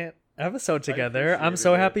second episode together. I'm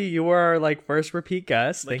so happy you were our first repeat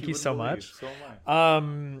guest. Thank you so much. So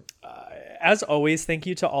am I. As always, thank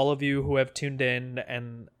you to all of you who have tuned in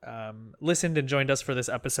and listened and joined us for this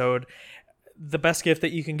episode. The best gift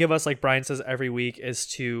that you can give us, like Brian says every week, is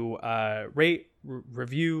to rate,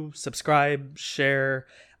 review, subscribe, share,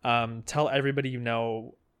 tell everybody you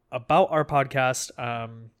know about our podcast,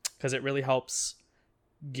 because it really helps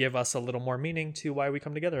give us a little more meaning to why we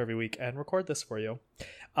come together every week and record this for you.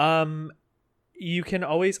 You can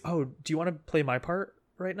always do you want to play my part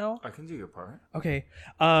right now? I can do your part. Okay.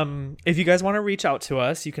 If you guys want to reach out to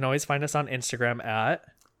us, you can always find us on Instagram at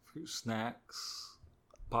Fruit Snacks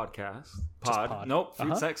Podcast. Pod. Nope,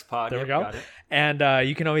 Fruit Snacks Pod. There we Yep, go. got it. And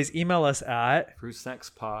you can always email us at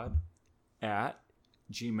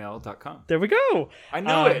fruitsnackspod@gmail.com. There we go. I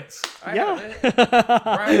know it. I have it.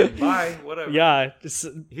 Brian, bye. Whatever. Yeah.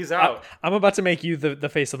 He's out. I'm about to make you the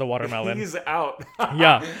face of the watermelon. He's out.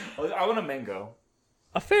 Yeah. I want a mango.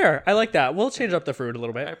 Fair. I like that. We'll change up the fruit a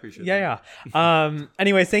little bit. I appreciate that. Yeah.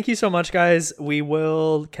 Anyways, thank you so much, guys. We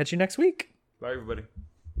will catch you next week. Bye, everybody.